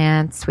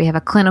plants. We have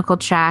a clinical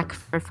track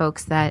for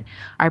folks that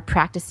are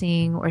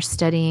practicing or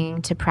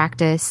studying to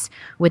practice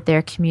with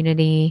their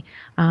community.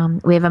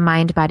 We have a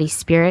mind, body,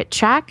 spirit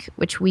track,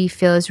 which we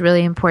feel is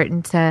really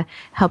important to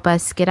help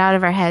us get out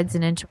of our heads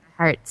and into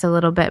our hearts a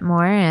little bit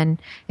more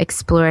and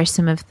explore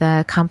some of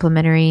the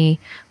complementary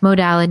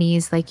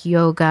modalities like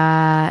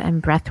yoga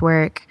and breath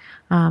work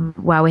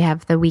while we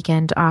have the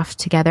weekend off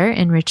together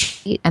in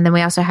retreat. And then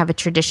we also have a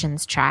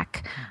traditions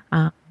track.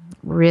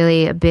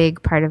 Really a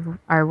big part of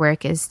our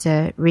work is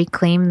to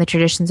reclaim the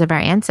traditions of our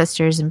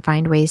ancestors and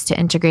find ways to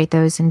integrate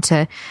those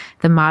into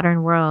the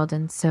modern world.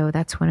 And so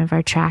that's one of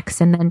our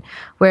tracks. And then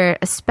we're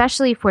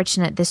especially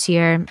fortunate this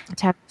year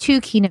to have two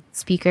keynote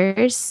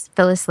speakers,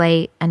 Phyllis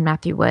Light and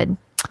Matthew Wood.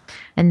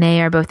 And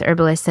they are both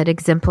herbalists that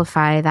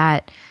exemplify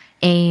that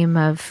aim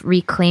of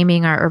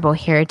reclaiming our herbal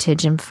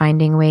heritage and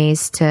finding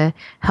ways to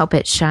help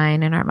it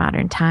shine in our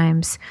modern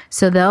times.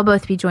 So they'll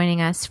both be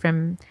joining us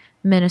from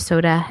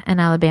Minnesota and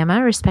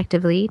Alabama,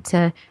 respectively,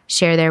 to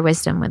share their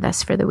wisdom with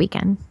us for the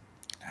weekend.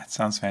 That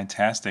sounds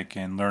fantastic.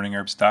 And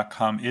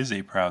learningherbs.com is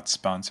a proud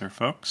sponsor,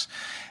 folks.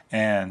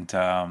 And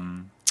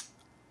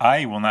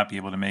I will not be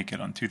able to make it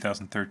on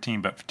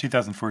 2013, but for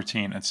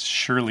 2014, it's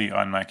surely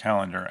on my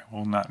calendar. I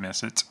will not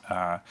miss it.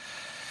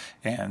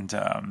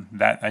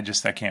 That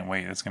I can't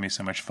wait. It's going to be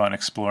so much fun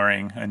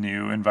exploring a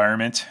new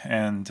environment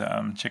and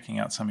checking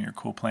out some of your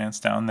cool plants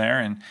down there.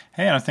 And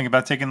hey, I was thinking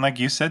about taking, like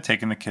you said,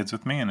 taking the kids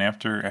with me. And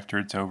after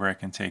it's over, I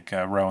can take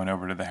Rowan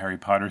over to the Harry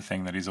Potter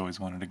thing that he's always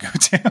wanted to go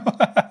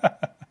to.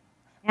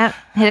 Yep,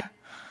 hit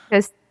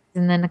a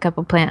and then a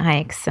couple plant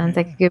hikes. Sounds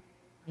like a good.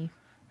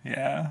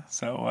 Yeah.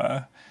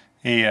 So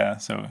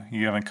so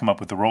you haven't come up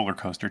with the roller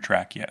coaster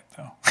track yet,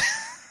 though.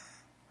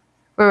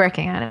 We're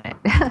working on it.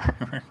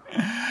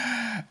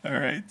 All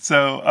right.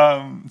 So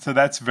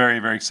that's very,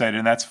 very exciting.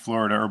 And that's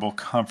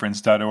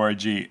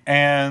FloridaHerbalConference.org.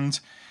 And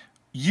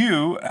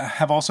you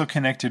have also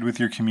connected with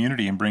your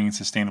community in bringing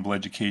sustainable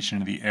education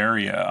to the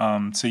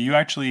area. So you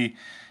actually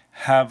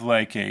have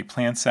like a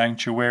plant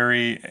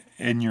sanctuary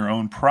in your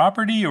own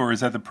property, or is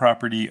that the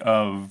property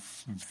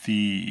of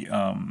the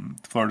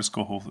Florida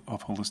School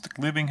of Holistic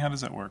Living? How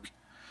does that work?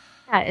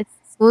 Yeah, it's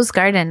school's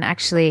garden,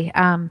 actually.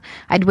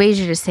 I'd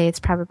wager to say it's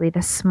probably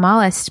the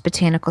smallest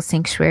botanical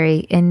sanctuary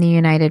in the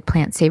United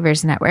Plant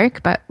Savers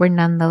Network, but we're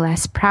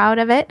nonetheless proud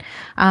of it.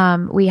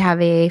 We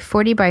have a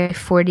 40 by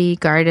 40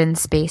 garden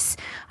space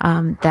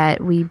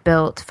that we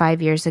built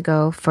 5 years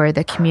ago for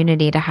the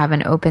community to have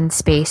an open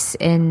space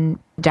in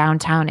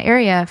downtown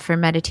area for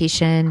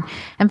meditation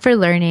and for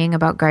learning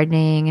about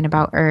gardening and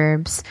about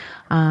herbs.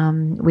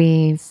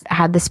 We've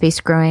had the space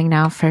growing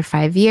now for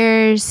 5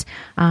 years.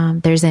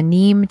 There's a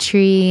neem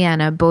tree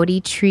and a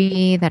bodhi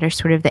tree that are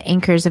sort of the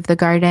anchors of the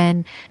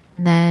garden.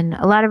 And then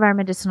a lot of our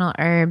medicinal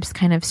herbs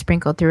kind of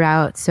sprinkled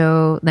throughout.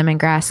 So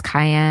lemongrass,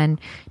 cayenne,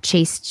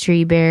 chaste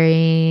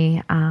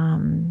treeberry,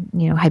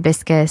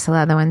 hibiscus, a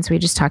lot of the ones we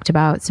just talked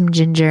about, some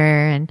ginger.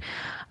 And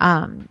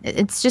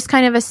it's just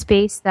kind of a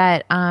space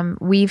that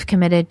we've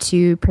committed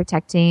to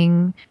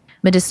protecting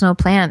medicinal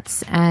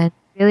plants and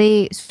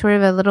really sort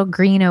of a little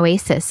green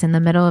oasis in the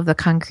middle of the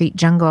concrete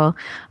jungle.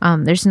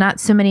 There's not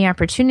so many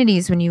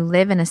opportunities when you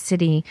live in a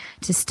city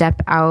to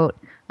step out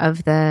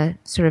of the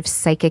sort of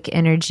psychic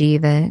energy,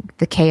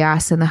 the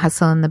chaos and the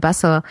hustle and the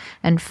bustle,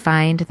 and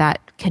find that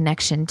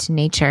connection to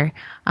nature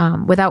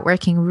without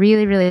working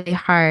really, really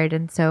hard.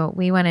 And so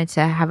we wanted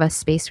to have a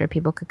space where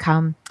people could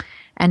come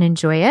and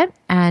enjoy it.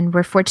 And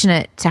we're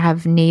fortunate to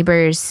have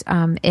neighbors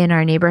in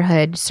our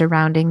neighborhood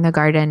surrounding the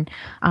garden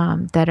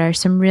that are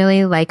some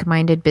really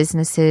like-minded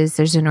businesses.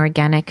 There's an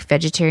organic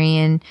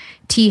vegetarian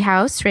tea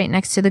house right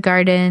next to the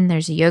garden.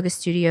 There's a yoga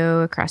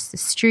studio across the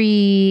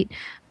street,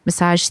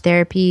 massage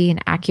therapy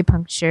and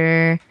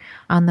acupuncture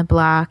on the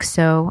block.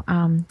 So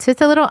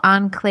it's a little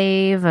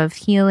enclave of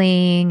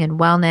healing and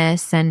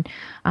wellness. And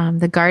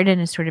the garden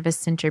is sort of a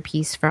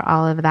centerpiece for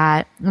all of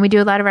that. And we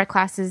do a lot of our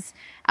classes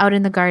out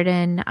in the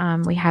garden.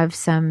 We have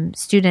some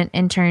student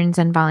interns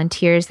and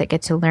volunteers that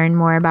get to learn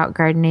more about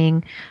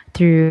gardening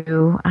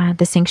through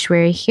the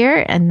sanctuary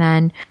here. And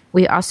then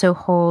we also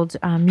hold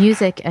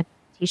music and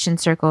meditation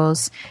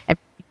circles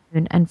every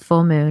moon and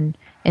full moon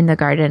in the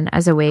garden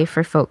as a way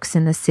for folks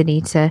in the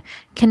city to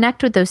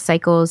connect with those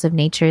cycles of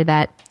nature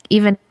that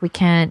even if we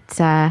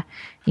can't,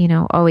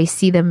 always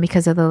see them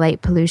because of the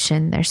light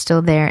pollution, they're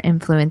still there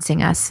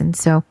influencing us. And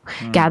so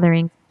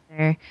gathering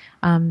together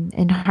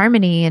in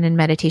harmony and in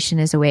meditation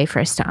is a way for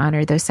us to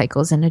honor those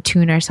cycles and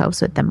attune ourselves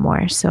with them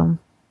more. So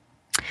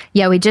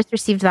yeah, we just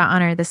received that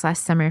honor this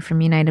last summer from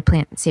United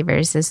Plant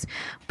Savers as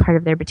part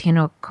of their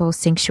Botanical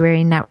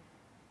Sanctuary Network.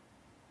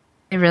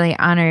 Really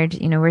honored,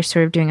 we're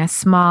sort of doing a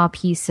small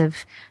piece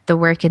of the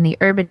work in the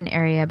urban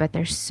area, but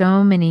there's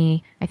so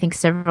many, I think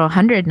several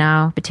hundred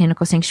now,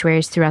 botanical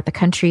sanctuaries throughout the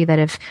country that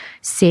have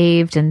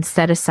saved and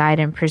set aside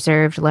and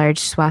preserved large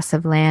swaths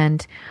of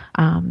land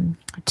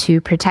to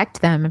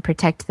protect them and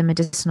protect the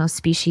medicinal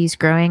species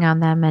growing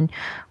on them. And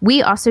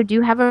we also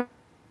do have a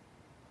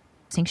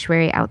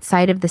sanctuary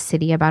outside of the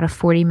city, about a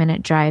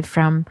 40-minute drive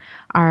from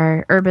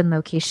our urban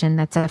location.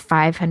 That's a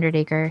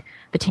 500-acre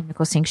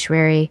botanical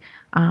sanctuary,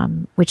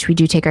 which we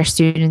do take our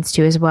students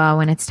to as well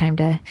when it's time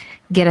to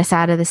get us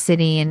out of the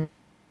city and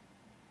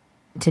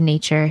to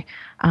nature.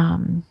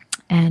 And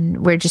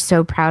we're just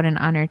so proud and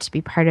honored to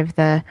be part of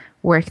the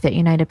work that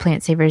United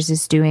Plant Savers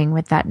is doing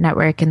with that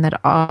network, and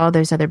that all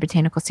those other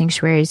botanical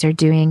sanctuaries are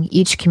doing.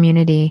 Each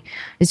community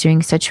is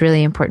doing such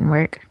really important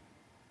work.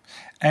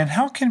 And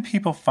how can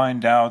people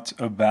find out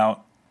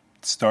about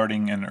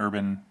starting an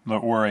urban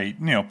or a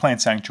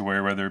plant sanctuary,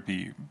 whether it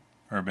be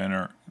urban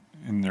or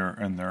in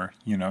their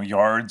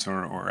yards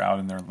or out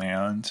in their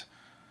land?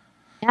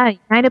 Yeah,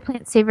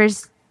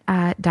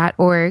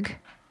 UnitedPlantSavers.org.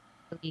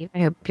 I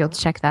hope you'll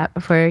check that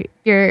before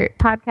your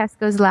podcast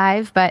goes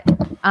live. But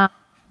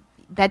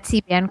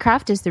Betsy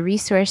Bancroft is the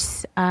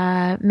resource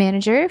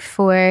manager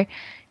for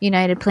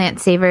United Plant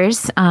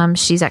Savers.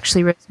 She's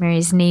actually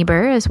Rosemary's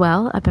neighbor as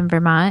well up in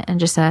Vermont, and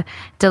just a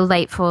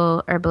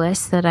delightful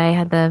herbalist that I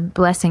had the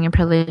blessing and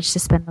privilege to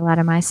spend a lot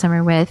of my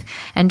summer with.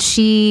 And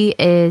she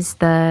is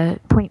the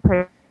point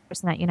person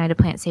at United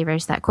Plant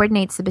Savers that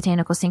coordinates the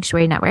Botanical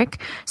Sanctuary Network.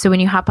 So when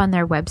you hop on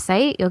their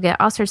website, you'll get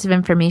all sorts of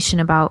information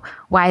about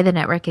why the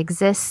network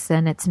exists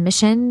and its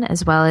mission,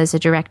 as well as a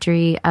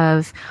directory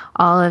of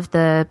all of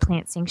the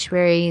plant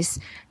sanctuaries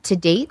to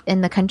date in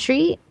the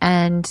country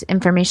and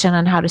information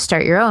on how to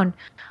start your own.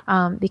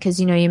 Because,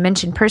 you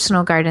mentioned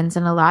personal gardens,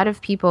 and a lot of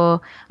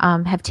people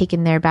have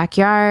taken their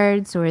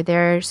backyards or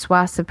their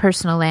swaths of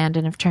personal land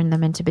and have turned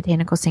them into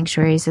botanical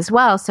sanctuaries as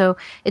well. So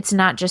it's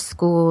not just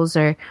schools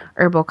or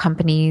herbal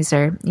companies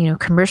or,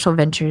 commercial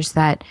ventures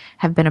that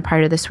have been a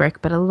part of this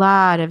work, but a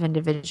lot of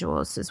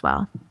individuals as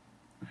well.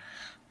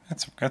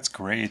 That's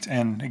great.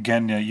 And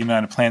again,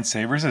 United Plant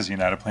Savers is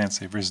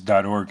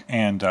unitedplantsavers.org.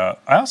 And I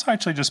also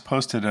actually just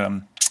posted,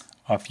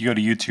 if you go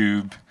to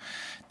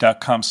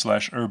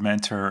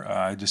youtube.com/herbmentor,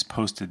 I just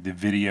posted the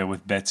video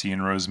with Betsy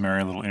and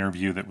Rosemary, a little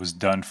interview that was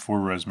done for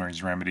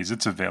Rosemary's Remedies.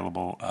 It's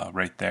available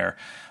right there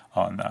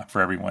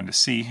for everyone to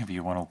see if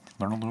you want to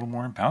learn a little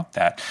more about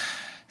that.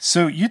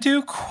 So you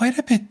do quite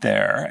a bit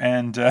there,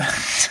 and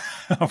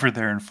over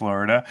there in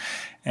Florida.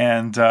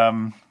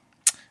 And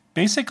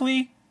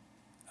basically,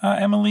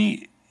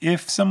 Emily,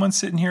 if someone's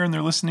sitting here and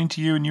they're listening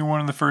to you and you're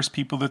one of the first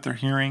people that they're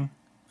hearing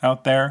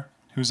out there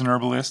who's an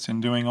herbalist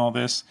and doing all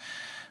this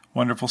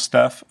wonderful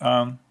stuff,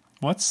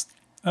 what's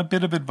a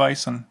bit of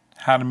advice on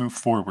how to move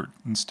forward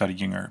in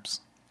studying herbs?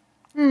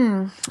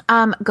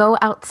 Go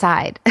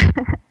outside.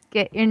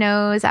 Get your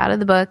nose out of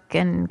the book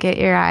and get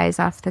your eyes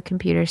off the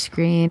computer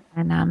screen.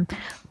 And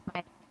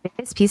my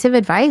biggest piece of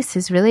advice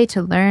is really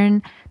to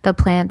learn the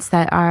plants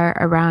that are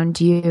around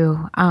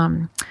you.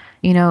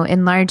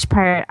 In large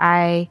part,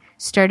 I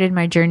started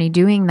my journey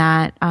doing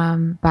that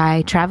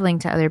by traveling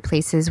to other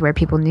places where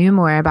people knew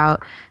more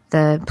about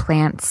the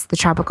plants, the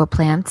tropical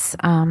plants.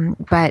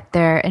 But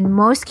there, in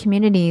most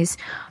communities,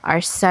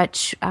 are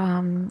such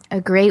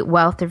a great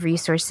wealth of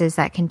resources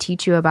that can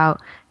teach you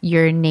about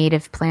your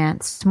native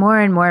plants. More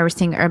and more, we're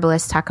seeing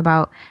herbalists talk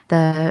about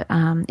the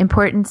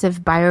importance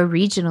of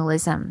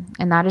bioregionalism,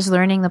 and that is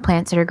learning the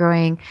plants that are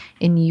growing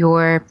in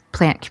your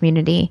plant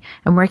community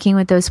and working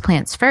with those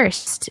plants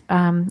first.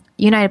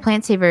 United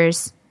Plant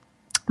Savers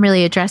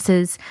really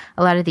addresses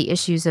a lot of the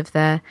issues of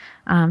the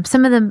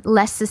some of the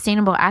less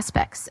sustainable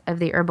aspects of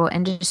the herbal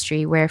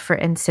industry, where, for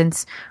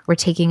instance, we're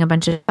taking a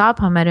bunch of saw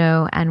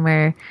palmetto and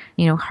we're,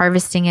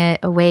 harvesting it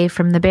away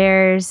from the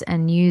bears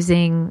and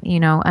using,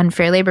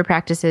 unfair labor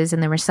practices,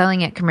 and then we're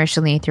selling it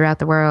commercially throughout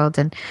the world.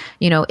 And,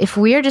 if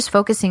we are just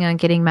focusing on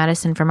getting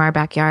medicine from our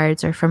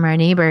backyards or from our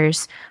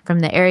neighbors,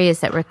 from the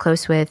areas that we're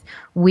close with,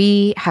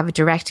 we have a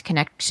direct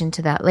connection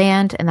to that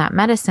land and that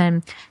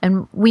medicine.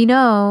 And we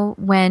know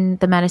when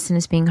the medicine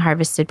is being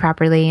harvested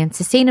properly and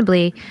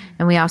sustainably,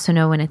 and we also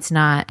know when it's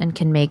not, and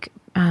can make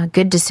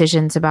good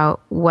decisions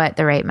about what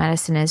the right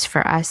medicine is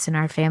for us and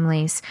our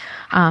families.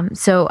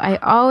 So I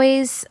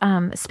always,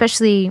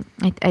 especially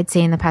I'd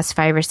say in the past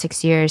 5 or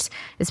 6 years,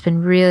 it's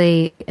been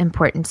really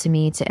important to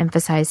me to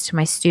emphasize to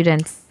my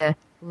students to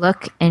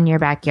look in your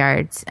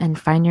backyards and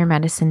find your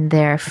medicine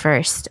there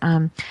first.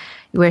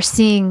 We're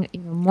seeing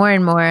more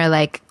and more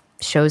like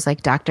shows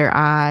like Dr.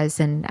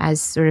 Oz, and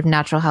as sort of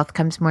natural health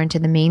comes more into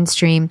the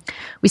mainstream,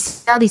 we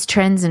see all these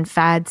trends and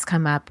fads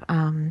come up.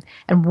 And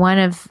one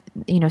of,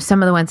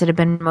 some of the ones that have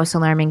been most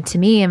alarming to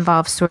me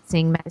involve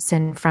sourcing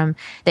medicine from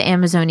the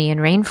Amazonian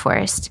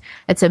rainforest.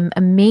 It's an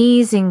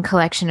amazing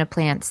collection of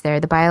plants there.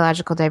 The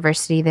biological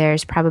diversity there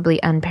is probably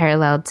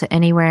unparalleled to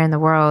anywhere in the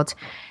world.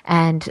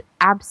 And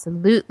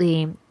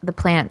absolutely, the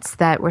plants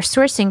that we're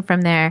sourcing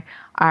from there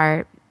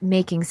are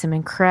making some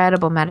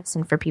incredible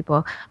medicine for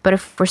people. But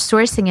if we're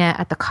sourcing it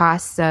at the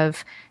cost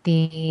of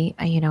the,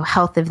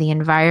 health of the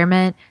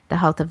environment, the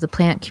health of the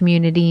plant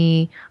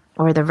community,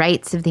 or the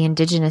rights of the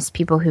indigenous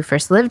people who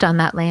first lived on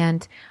that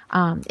land,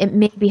 it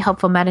may be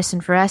helpful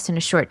medicine for us in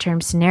a short-term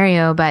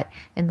scenario, but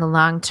in the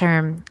long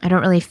term, I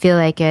don't really feel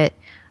like it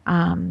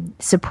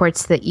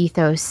supports the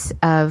ethos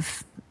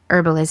of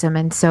herbalism.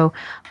 And so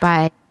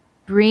by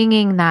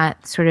bringing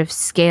that sort of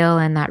scale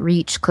and that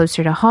reach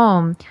closer to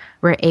home,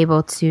 we're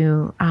able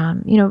to,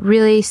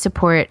 really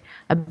support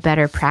a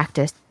better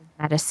practice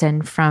of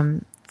medicine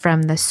from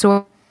the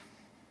source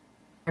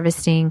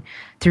harvesting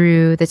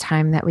through the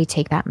time that we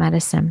take that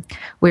medicine.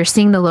 We're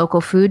seeing the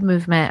local food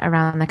movement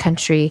around the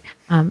country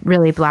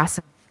really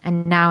blossom.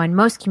 And now in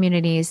most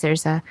communities,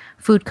 there's a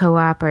food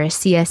co-op or a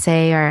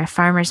CSA or a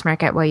farmer's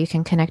market where you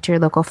can connect to your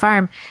local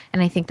farm.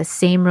 And I think the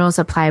same rules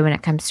apply when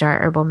it comes to our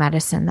herbal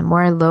medicine. The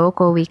more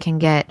local we can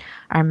get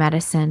our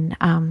medicine,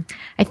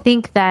 I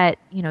think that,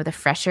 the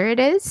fresher it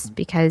is,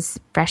 because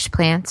fresh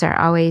plants are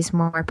always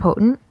more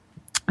potent.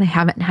 They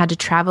haven't had to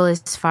travel as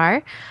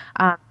far.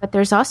 But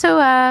there's also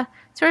a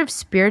sort of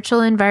spiritual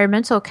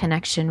environmental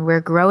connection.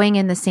 We're growing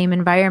in the same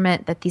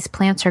environment that these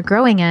plants are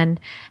growing in.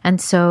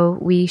 And so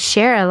we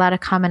share a lot of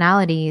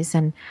commonalities.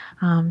 And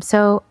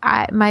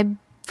my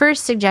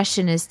first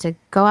suggestion is to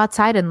go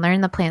outside and learn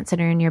the plants that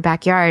are in your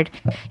backyard.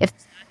 If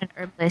there's not an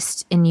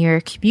herbalist in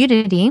your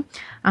community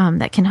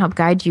that can help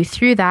guide you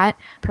through that,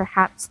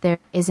 perhaps there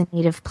is a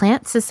native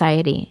plant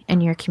society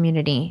in your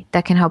community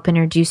that can help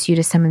introduce you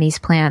to some of these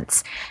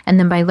plants. And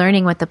then by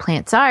learning what the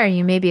plants are,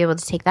 you may be able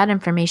to take that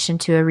information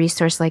to a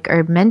resource like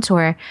Herb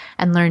Mentor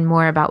and learn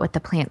more about what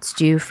the plants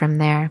do from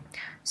there.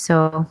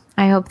 So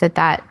I hope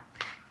that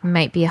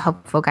might be a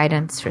helpful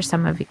guidance for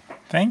some of you.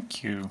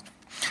 Thank you.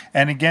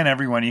 And again,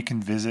 everyone, you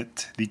can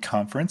visit the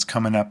conference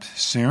coming up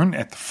soon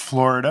at the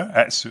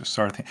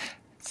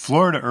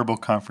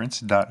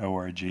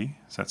FloridaHerbalConference.org.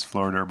 So that's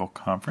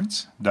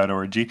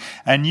FloridaHerbalConference.org.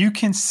 And you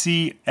can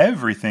see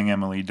everything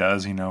Emily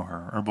does,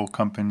 her herbal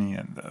company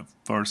and the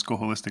Florida School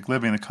of Holistic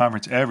Living, the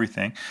conference,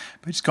 everything,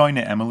 by just going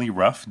to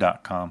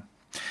emilyruff.com.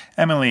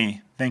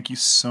 Emily, thank you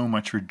so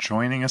much for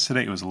joining us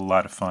today. It was a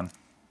lot of fun.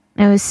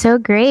 It was so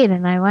great.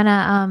 And I want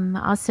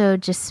to also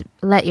just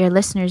let your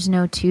listeners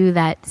know, too,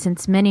 that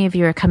since many of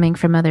you are coming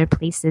from other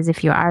places,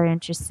 if you are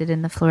interested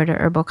in the Florida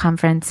Herbal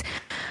Conference,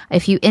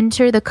 if you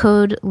enter the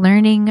code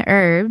Learning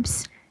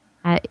Herbs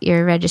at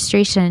your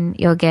registration,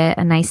 you'll get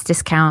a nice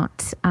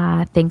discount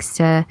thanks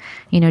to,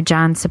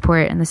 John's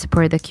support and the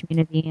support of the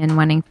community and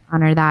wanting to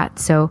honor that.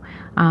 So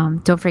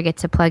don't forget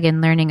to plug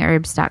in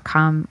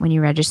learningherbs.com when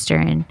you register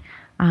and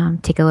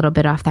take a little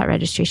bit off that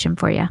registration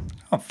for you.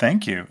 Oh,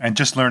 thank you. And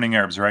just Learning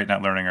Herbs, right?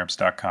 Not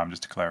learningherbs.com,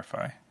 just to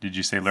clarify. Did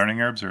you say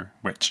Learning Herbs or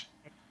which?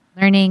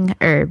 Learning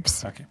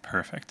Herbs. Okay,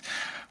 perfect.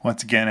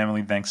 Once again,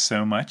 Emily, thanks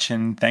so much.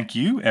 And thank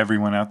you,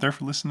 everyone out there,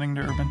 for listening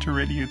to Herb Mentor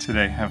Radio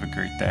today. Have a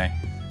great day.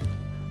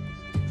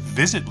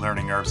 Visit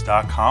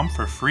learningherbs.com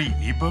for free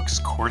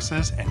ebooks,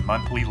 courses, and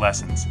monthly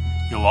lessons.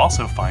 You'll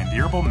also find the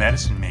Herbal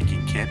Medicine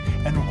Making Kit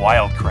and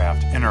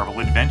Wildcraft, an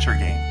herbal adventure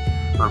game.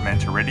 Herb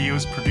Mentor Radio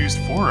is produced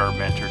for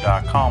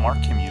HerbMentor.com, our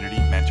community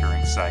mentor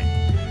mentoring site.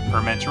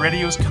 Herb Mentor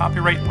Radio is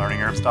copyright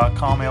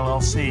learningherbs.com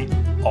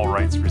LLC, all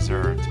rights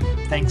reserved.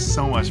 Thanks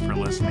so much for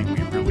listening.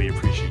 We really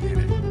appreciate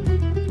it.